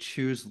we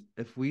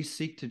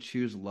seek to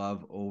choose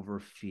love over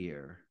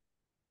fear,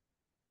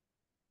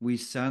 we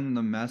send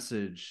the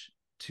message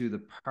to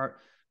the part.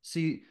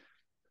 See,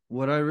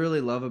 what I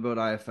really love about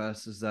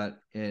IFS is that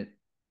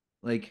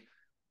like,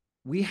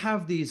 we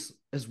have these,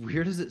 as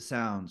weird as it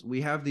sounds,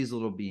 we have these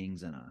little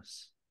beings in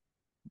us.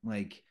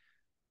 Like,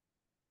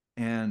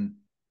 and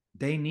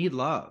they need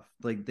love.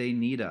 Like, they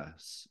need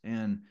us.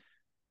 And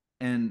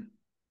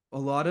a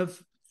lot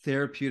of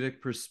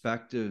therapeutic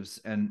perspectives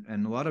and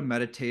a lot of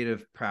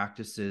meditative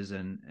practices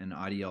and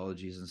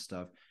ideologies and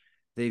stuff,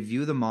 they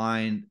view the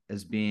mind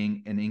as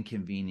being an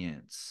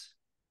inconvenience.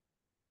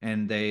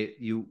 And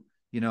you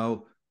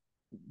know,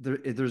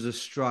 there's a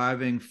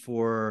striving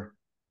for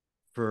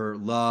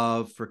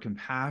love, for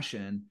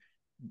compassion,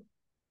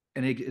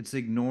 and it's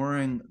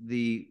ignoring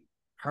the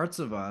parts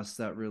of us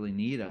that really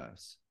need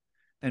us.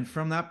 And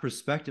from that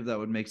perspective, that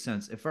would make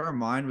sense. If our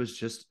mind was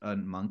just a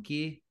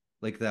monkey,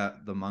 like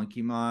that, the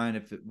monkey mind,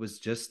 if it was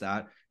just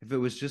that, if it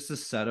was just a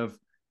set of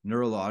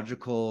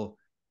neurological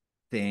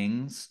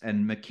things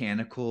and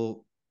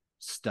mechanical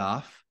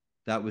stuff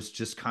that was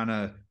just kind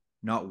of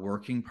not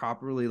working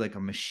properly, like a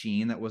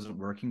machine that wasn't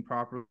working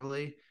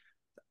properly,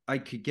 I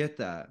could get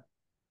that.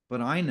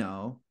 But I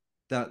know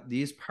that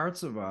these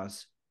parts of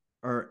us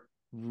are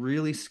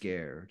really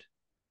scared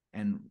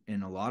and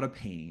in a lot of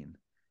pain,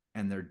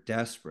 and they're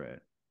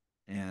desperate.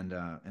 And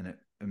it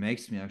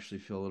makes me actually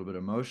feel a little bit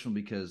emotional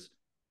because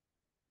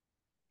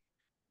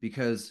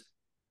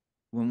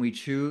when we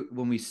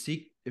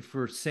seek, if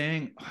we're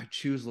saying, oh, I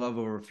choose love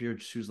over fear,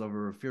 choose love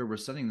over fear, we're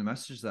sending the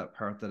message to that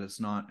part that it's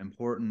not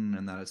important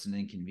and that it's an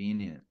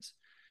inconvenience.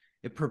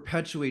 It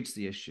perpetuates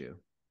the issue.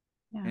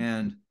 Yeah.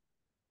 And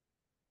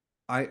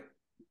I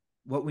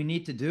what we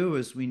need to do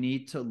is we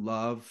need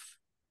to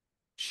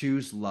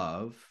choose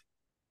love,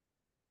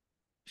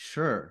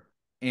 sure,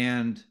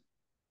 and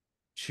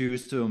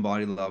choose to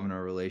embody love in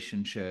our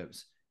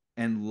relationships,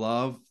 and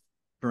love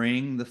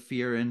bring the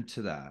fear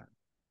into that,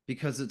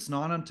 because it's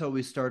not until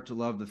we start to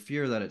love the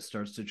fear that it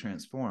starts to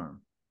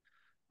transform.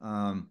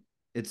 um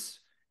it's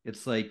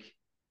like,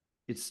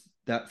 it's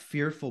that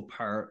fearful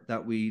part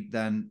that we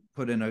then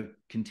put in a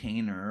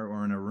container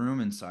or in a room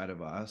inside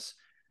of us,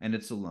 and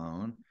it's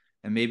alone.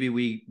 And maybe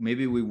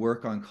we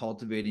work on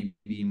cultivating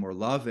being more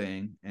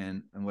loving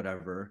and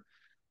whatever,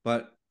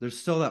 but there's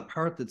still that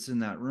part that's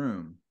in that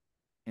room.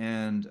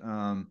 And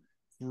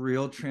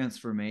real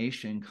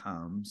transformation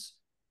comes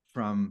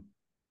from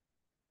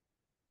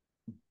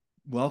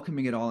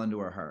welcoming it all into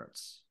our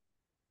hearts.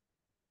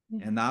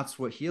 Yeah. And that's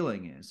what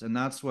healing is, and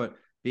that's what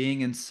being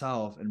in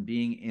self and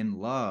being in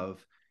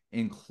love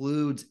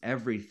includes.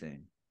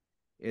 Everything.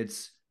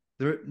 It's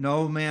there,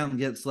 no man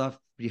gets left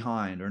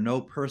behind, or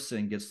no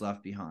person gets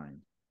left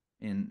behind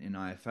in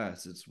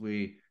IFS. It's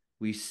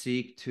we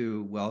seek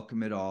to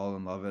welcome it all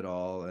and love it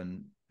all,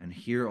 and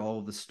hear all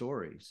of the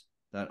stories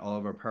that all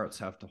of our parts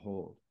have to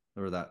hold,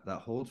 or that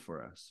hold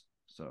for us.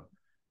 So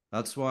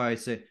that's why I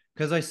say,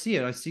 because I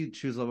see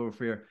choose love over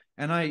fear,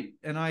 and I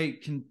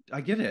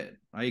get it.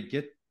 I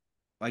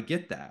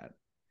get that.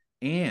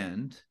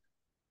 And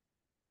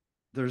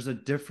there's a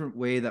different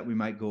way that we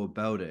might go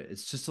about it.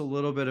 It's just a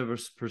little bit of a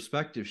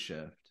perspective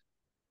shift.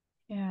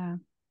 Yeah,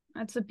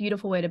 that's a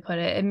beautiful way to put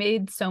it. It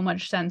made so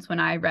much sense when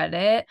I read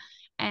it.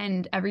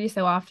 And every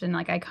so often,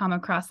 like I come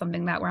across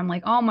something that where I'm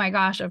like, oh my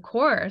gosh, of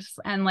course.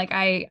 And like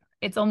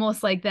it's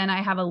almost like then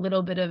I have a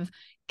little bit of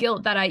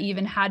guilt that I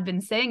even had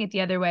been saying it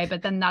the other way.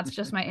 But then that's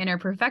just my inner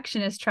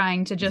perfectionist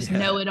trying to just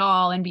know Yeah. it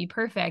all and be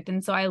perfect.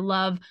 And so I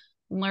love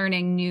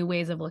learning new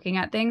ways of looking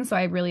at things. So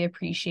I really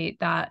appreciate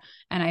that.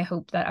 And I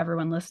hope that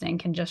everyone listening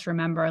can just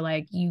remember,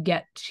 like, you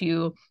get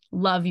to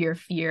love your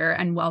fear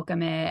and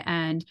welcome it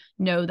and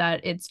know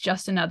that it's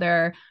just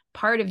another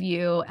part of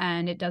you,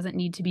 and it doesn't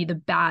need to be the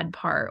bad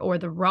part or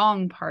the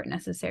wrong part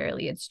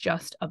necessarily. It's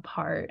just a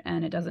part,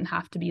 and it doesn't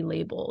have to be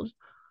labeled.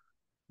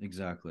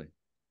 Exactly.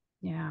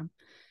 Yeah.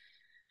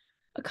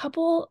 A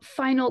couple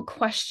final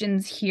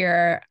questions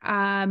here.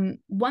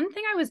 One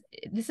thing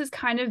this is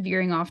kind of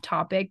veering off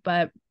topic,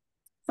 but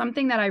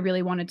something that I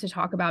really wanted to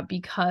talk about,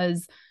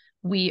 because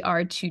we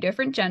are two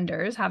different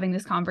genders having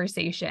this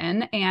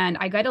conversation. And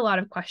I get a lot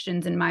of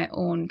questions in my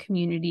own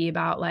community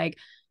about, like,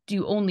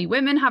 do only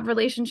women have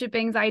relationship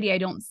anxiety? I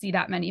don't see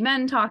that many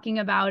men talking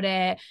about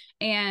it.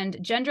 And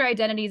gender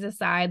identities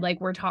aside,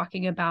 like, we're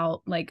talking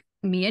about like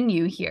me and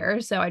you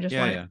here. So I just Yeah,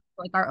 wanted yeah.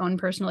 like our own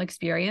personal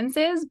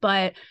experiences.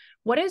 But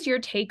what is your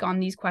take on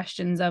these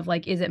questions of,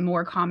 like, is it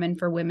more common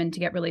for women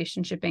to get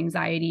relationship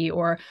anxiety,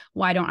 or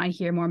why don't I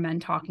hear more men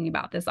talking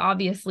about this?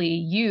 Obviously,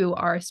 you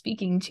are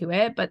speaking to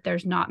it, but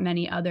there's not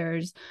many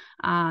others.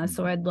 So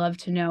Mhm. I'd love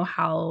to know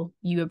how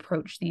you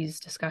approach these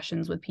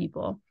discussions with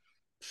people.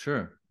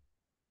 Sure.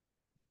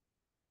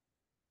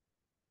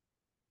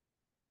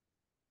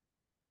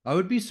 I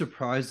would be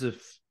surprised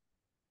if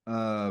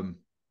um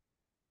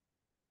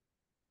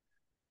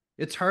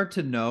it's hard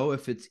to know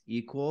if it's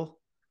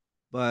equal,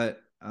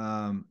 but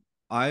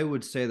I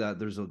would say that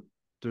there's a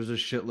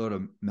shitload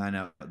of men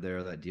out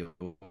there that deal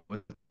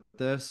with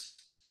this.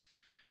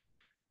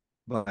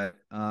 but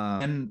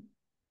men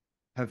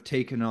have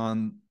taken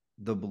on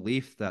the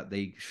belief that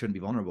they shouldn't be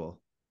vulnerable,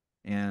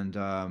 and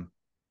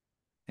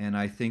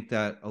I think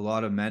that a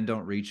lot of men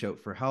don't reach out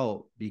for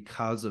help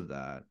because of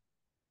that,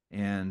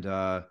 and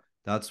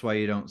that's why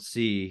you don't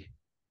see.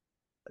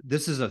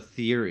 This is a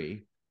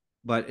theory,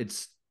 but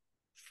it's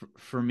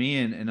for me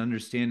and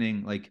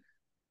understanding, like,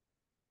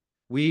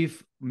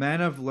 we've men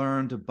have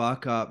learned to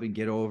buck up and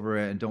get over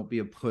it and don't be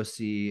a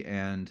pussy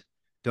and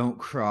don't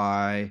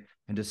cry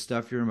and to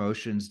stuff your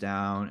emotions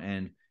down,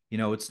 and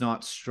it's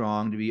not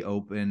strong to be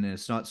open, and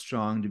it's not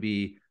strong to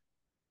be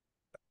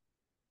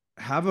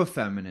have a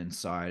feminine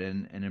side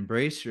and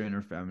embrace your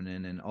inner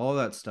feminine and all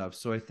that stuff.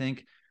 So I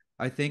think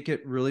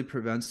it really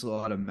prevents a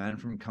lot of men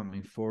from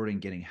coming forward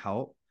and getting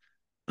help.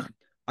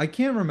 I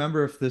can't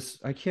remember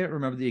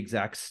the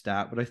exact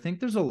stat, but I think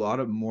there's a lot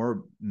of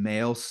more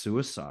male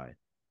suicide.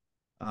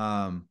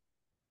 um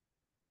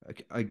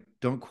I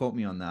don't quote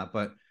me on that,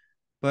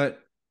 but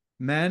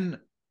men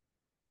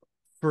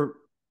for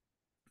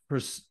for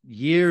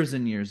years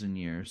and years and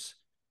years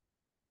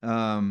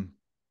um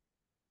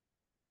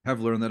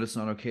have learned that it's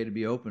not okay to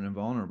be open and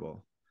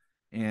vulnerable.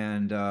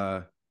 And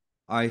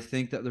I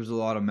think that there's a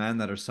lot of men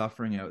that are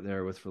suffering out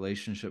there with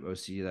relationship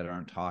OCD that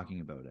aren't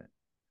talking about it.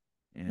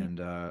 Yeah.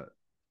 And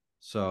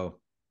so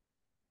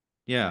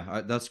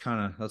yeah, that's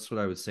what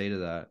I would say to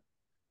that.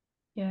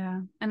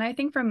 Yeah. And I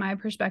think from my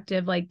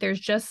perspective, like there's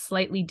just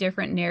slightly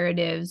different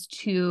narratives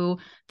to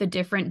the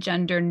different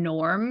gender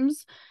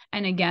norms.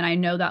 And again, I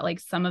know that like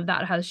some of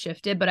that has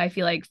shifted, but I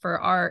feel like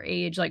for our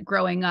age, like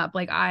growing up,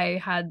 like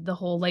I had the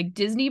whole like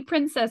Disney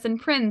princess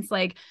and prince,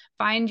 like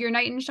find your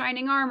knight in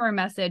shining armor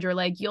message, or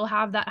like you'll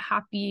have that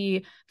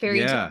happy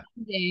fairy tale Yeah,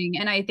 ending.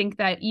 And I think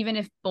that even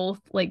if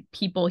both like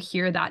people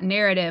hear that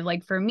narrative,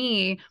 like for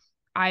me,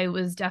 I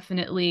was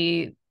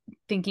definitely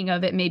thinking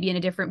of it maybe in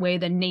a different way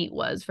than Nate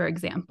was, for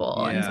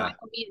example. And so I yeah,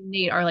 know me and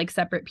Nate are like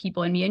separate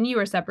people, and me and you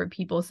are separate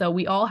people. So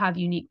we all have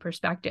unique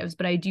perspectives.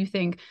 But I do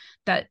think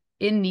that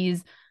in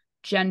these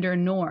gender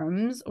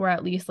norms, or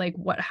at least like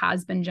what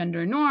has been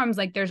gender norms,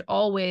 like there's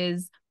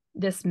always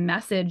this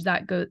message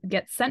that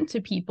gets sent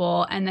to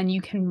people, and then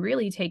you can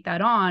really take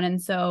that on.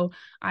 And so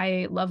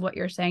I love what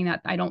you're saying,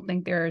 that I don't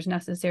think there's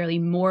necessarily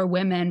more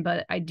women,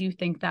 but I do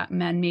think that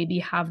men maybe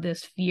have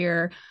this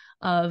fear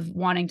of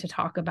wanting to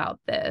talk about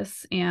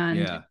this. And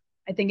yeah.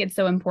 I think it's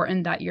so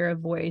important that you're a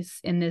voice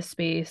in this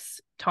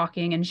space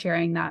talking and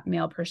sharing that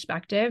male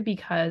perspective,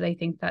 because I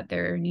think that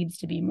there needs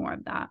to be more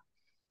of that.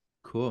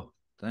 Cool.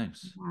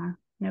 Thanks. Yeah,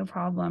 no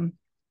problem.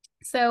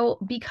 So,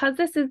 because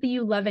this is the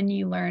You Love and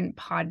You Learn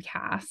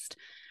podcast,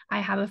 I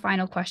have a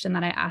final question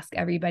that I ask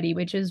everybody,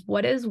 which is,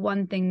 what is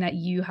one thing that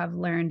you have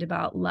learned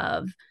about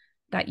love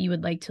that you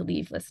would like to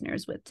leave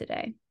listeners with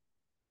today?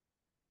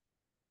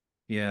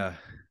 Yeah.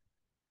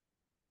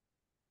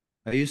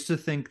 I used to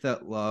think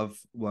that love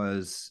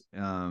was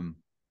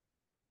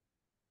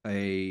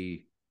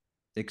a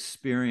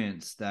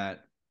experience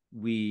that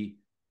we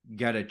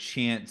get a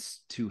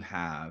chance to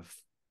have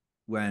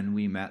when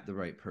we met the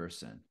right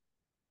person.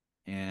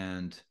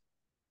 And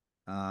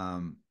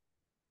um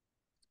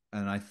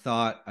I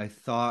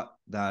thought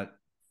that,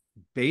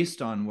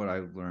 based on what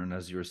I've learned,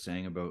 as you were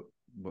saying, about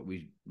what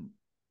we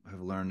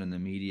have learned in the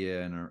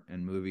media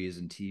and movies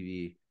and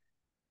TV,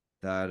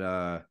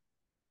 that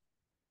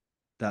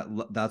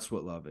that's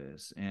what love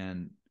is.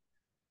 And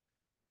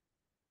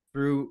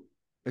through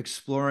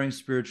exploring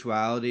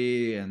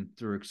spirituality and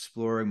through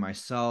exploring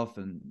myself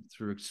and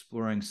through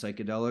exploring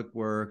psychedelic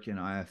work and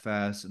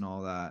IFS and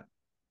all that,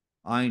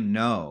 I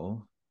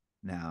know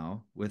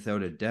now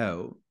without a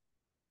doubt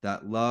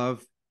that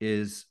love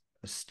is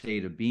a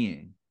state of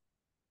being,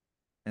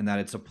 and that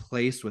it's a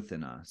place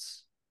within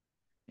us.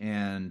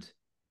 And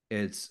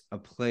it's a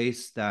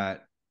place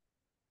that,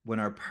 when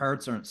our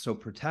parts aren't so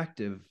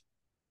protective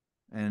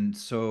and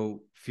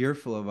so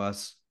fearful of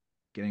us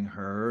getting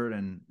hurt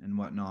and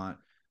whatnot,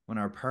 when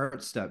our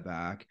parts step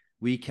back,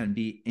 we can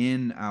be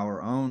in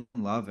our own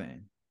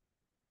loving.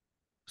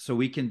 So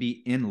we can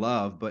be in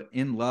love, but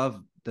in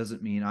love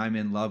doesn't mean I'm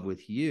in love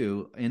with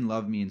you. In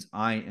love means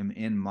I am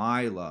in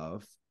my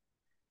love.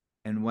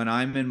 And when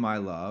I'm in my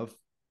love,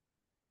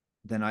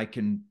 then I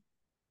can,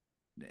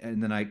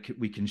 and then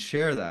we can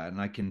share that,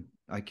 and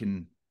I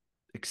can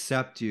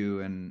accept you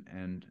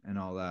and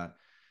all that.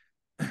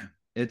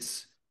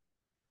 It's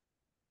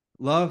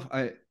love.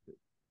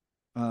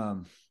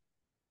 Um,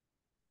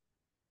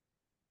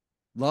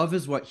 Love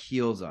is what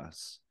heals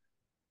us.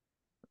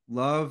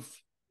 Love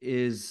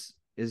is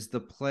the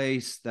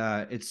place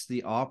that, it's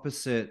the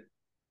opposite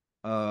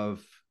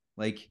of,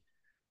 like,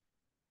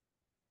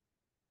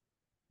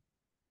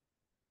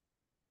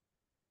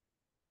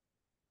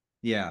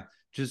 yeah,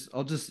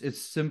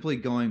 it's simply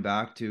going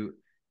back to,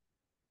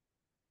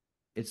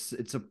 it's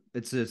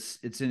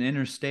an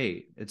inner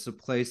state. It's a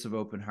place of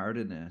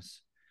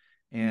open-heartedness.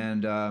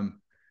 And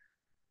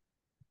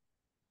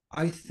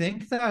I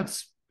think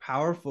that's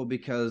powerful,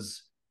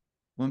 because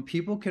when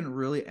people can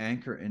really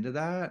anchor into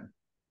that,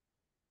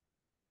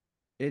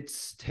 it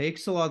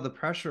takes a lot of the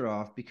pressure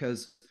off.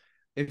 Because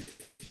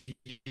if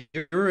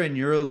you're in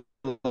your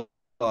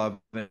love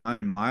and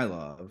I'm my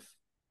love,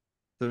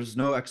 there's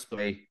no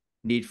explanation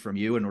need from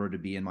you in order to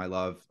be in my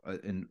love,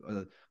 in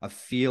a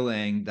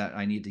feeling that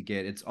I need to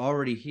get. It's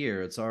already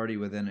here. It's already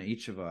within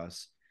each of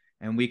us,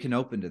 and we can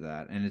open to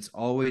that, and it's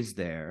always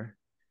there,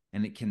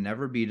 and it can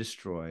never be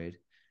destroyed.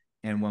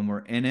 And when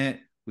we're in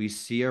it, we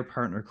see our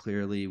partner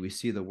clearly. We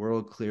see the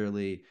world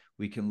clearly.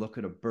 We can look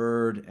at a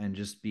bird and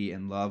just be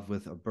in love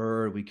with a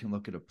bird. We can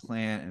look at a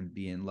plant and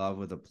be in love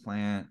with a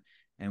plant.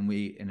 And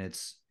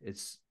it's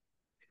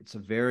a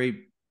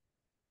very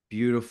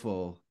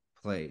beautiful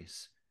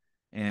place.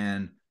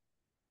 And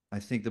I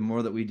think the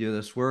more that we do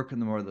this work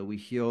and the more that we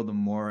heal, the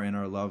more in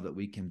our love that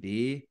we can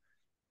be.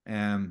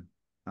 And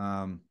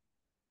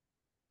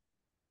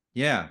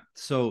yeah,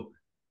 so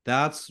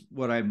that's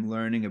what I'm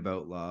learning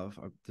about love.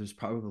 There's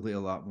probably a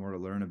lot more to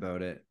learn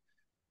about it,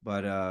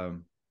 but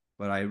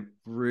I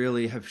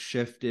really have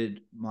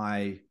shifted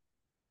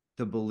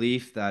the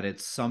belief that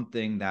it's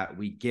something that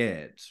we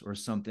get or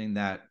something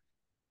that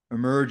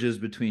emerges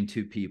between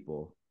two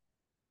people.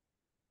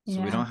 So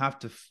Yeah.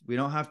 we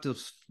don't have to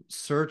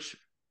search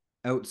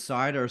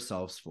outside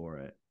ourselves for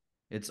it.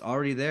 It's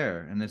already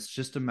there, and it's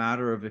just a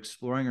matter of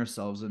exploring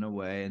ourselves in a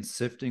way and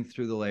sifting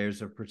through the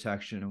layers of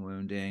protection and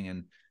wounding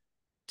and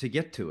to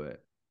get to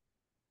it.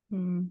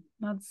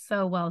 That's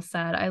so well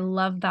said. I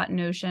love that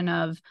notion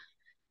of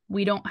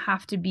we don't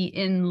have to be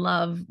in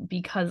love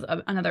because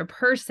of another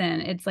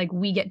person. It's like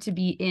we get to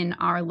be in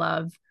our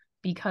love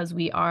because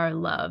we are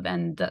love.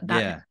 And that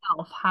Yeah.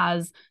 itself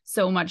has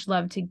so much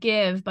love to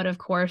give. But of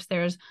course,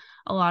 there's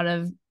a lot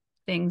of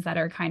things that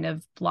are kind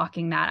of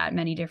blocking that at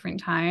many different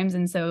times.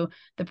 And so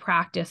the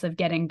practice of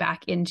getting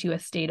back into a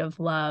state of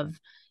love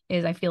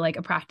is, I feel like,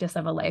 a practice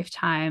of a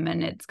lifetime,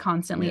 and it's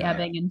constantly Yeah.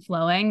 ebbing and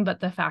flowing. But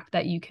the fact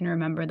that you can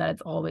remember that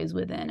it's always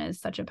within is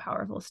such a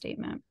powerful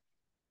statement.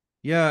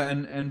 Yeah,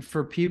 and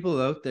for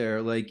people out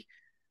there, like,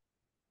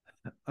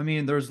 I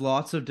mean, there's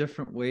lots of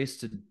different ways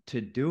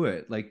to do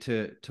it, like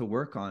to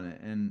work on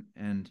it.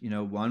 And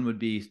one would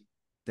be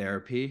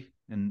therapy,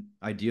 and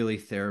ideally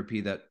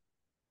therapy that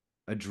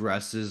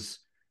addresses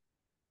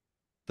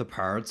the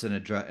parts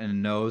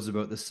and knows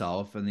about the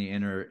self and the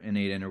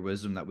innate inner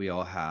wisdom that we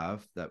all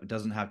have, that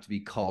doesn't have to be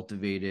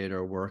cultivated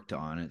or worked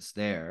on. It's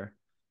there.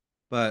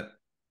 But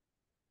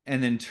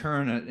and in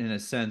turn, in a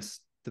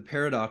sense, the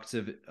paradox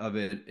of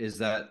it is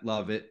that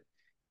love it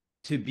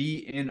to be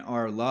in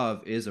our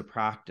love is a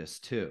practice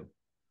too.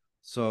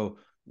 So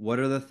what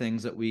are the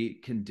things that we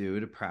can do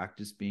to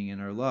practice being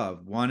in our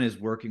love? One is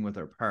working with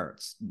our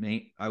parts.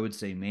 I would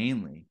say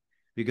mainly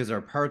because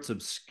our parts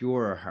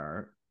obscure our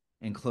heart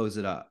and close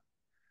it up.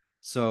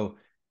 So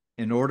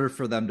in order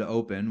for them to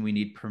open, we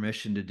need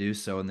permission to do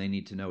so, and they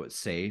need to know it's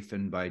safe.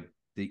 And by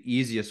the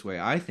easiest way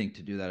I think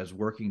to do that is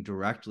working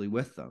directly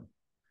with them.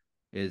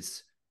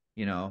 Is,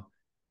 you know,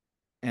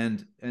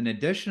 and in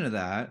addition to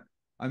that,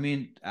 I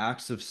mean,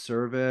 acts of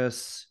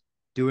service,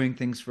 doing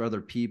things for other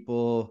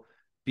people,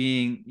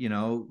 being,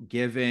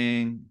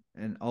 giving,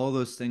 and all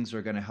those things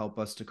are going to help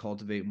us to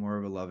cultivate more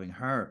of a loving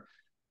heart.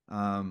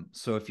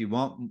 So if you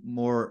want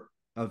more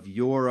of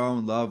your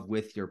own love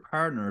with your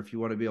partner, if you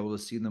want to be able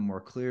to see them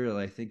more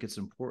clearly, I think it's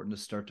important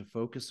to start to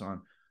focus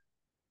on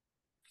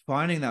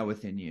finding that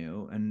within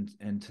you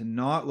and to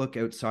not look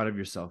outside of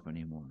yourself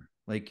anymore.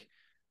 Like,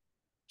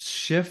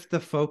 shift the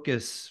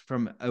focus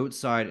from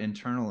outside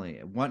internally.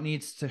 What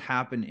needs to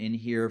happen in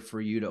here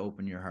for you to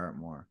open your heart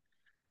more?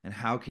 And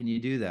how can you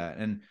do that?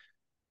 And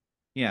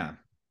yeah,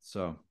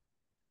 so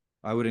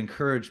I would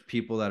encourage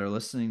people that are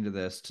listening to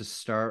this to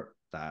start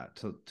that,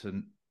 to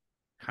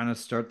kind of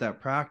start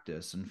that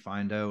practice and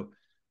find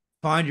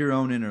your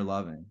own inner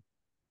loving.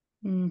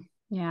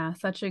 Yeah,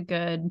 such a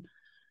good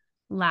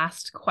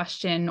last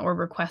question or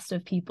request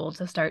of people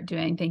to start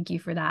doing. Thank you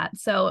for that.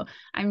 So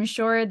I'm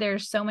sure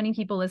there's so many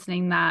people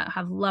listening that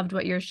have loved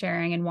what you're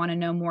sharing and want to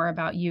know more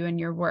about you and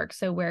your work.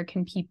 So where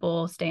can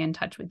people stay in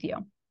touch with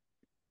you?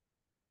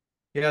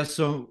 Yeah,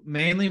 so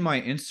mainly my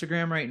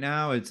Instagram right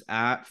now, it's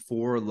at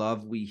For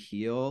Love We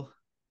Heal.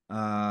 You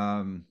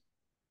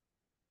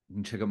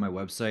can check out my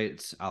website.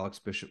 It's Alex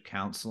Bishop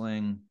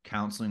counseling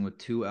with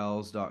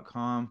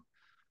 2Ls.com.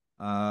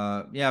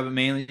 Yeah, but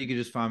mainly you can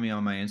just find me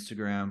on my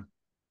Instagram.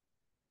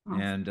 Awesome.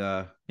 And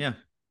yeah.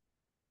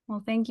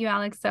 Well, thank you,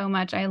 Alex, so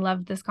much. I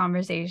loved this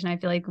conversation. I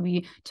feel like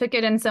we took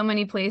it in so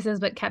many places,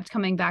 but kept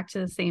coming back to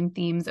the same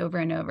themes over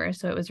and over.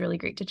 So it was really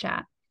great to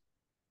chat.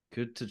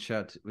 Good to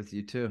chat with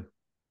you too.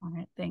 All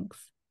right. Thanks.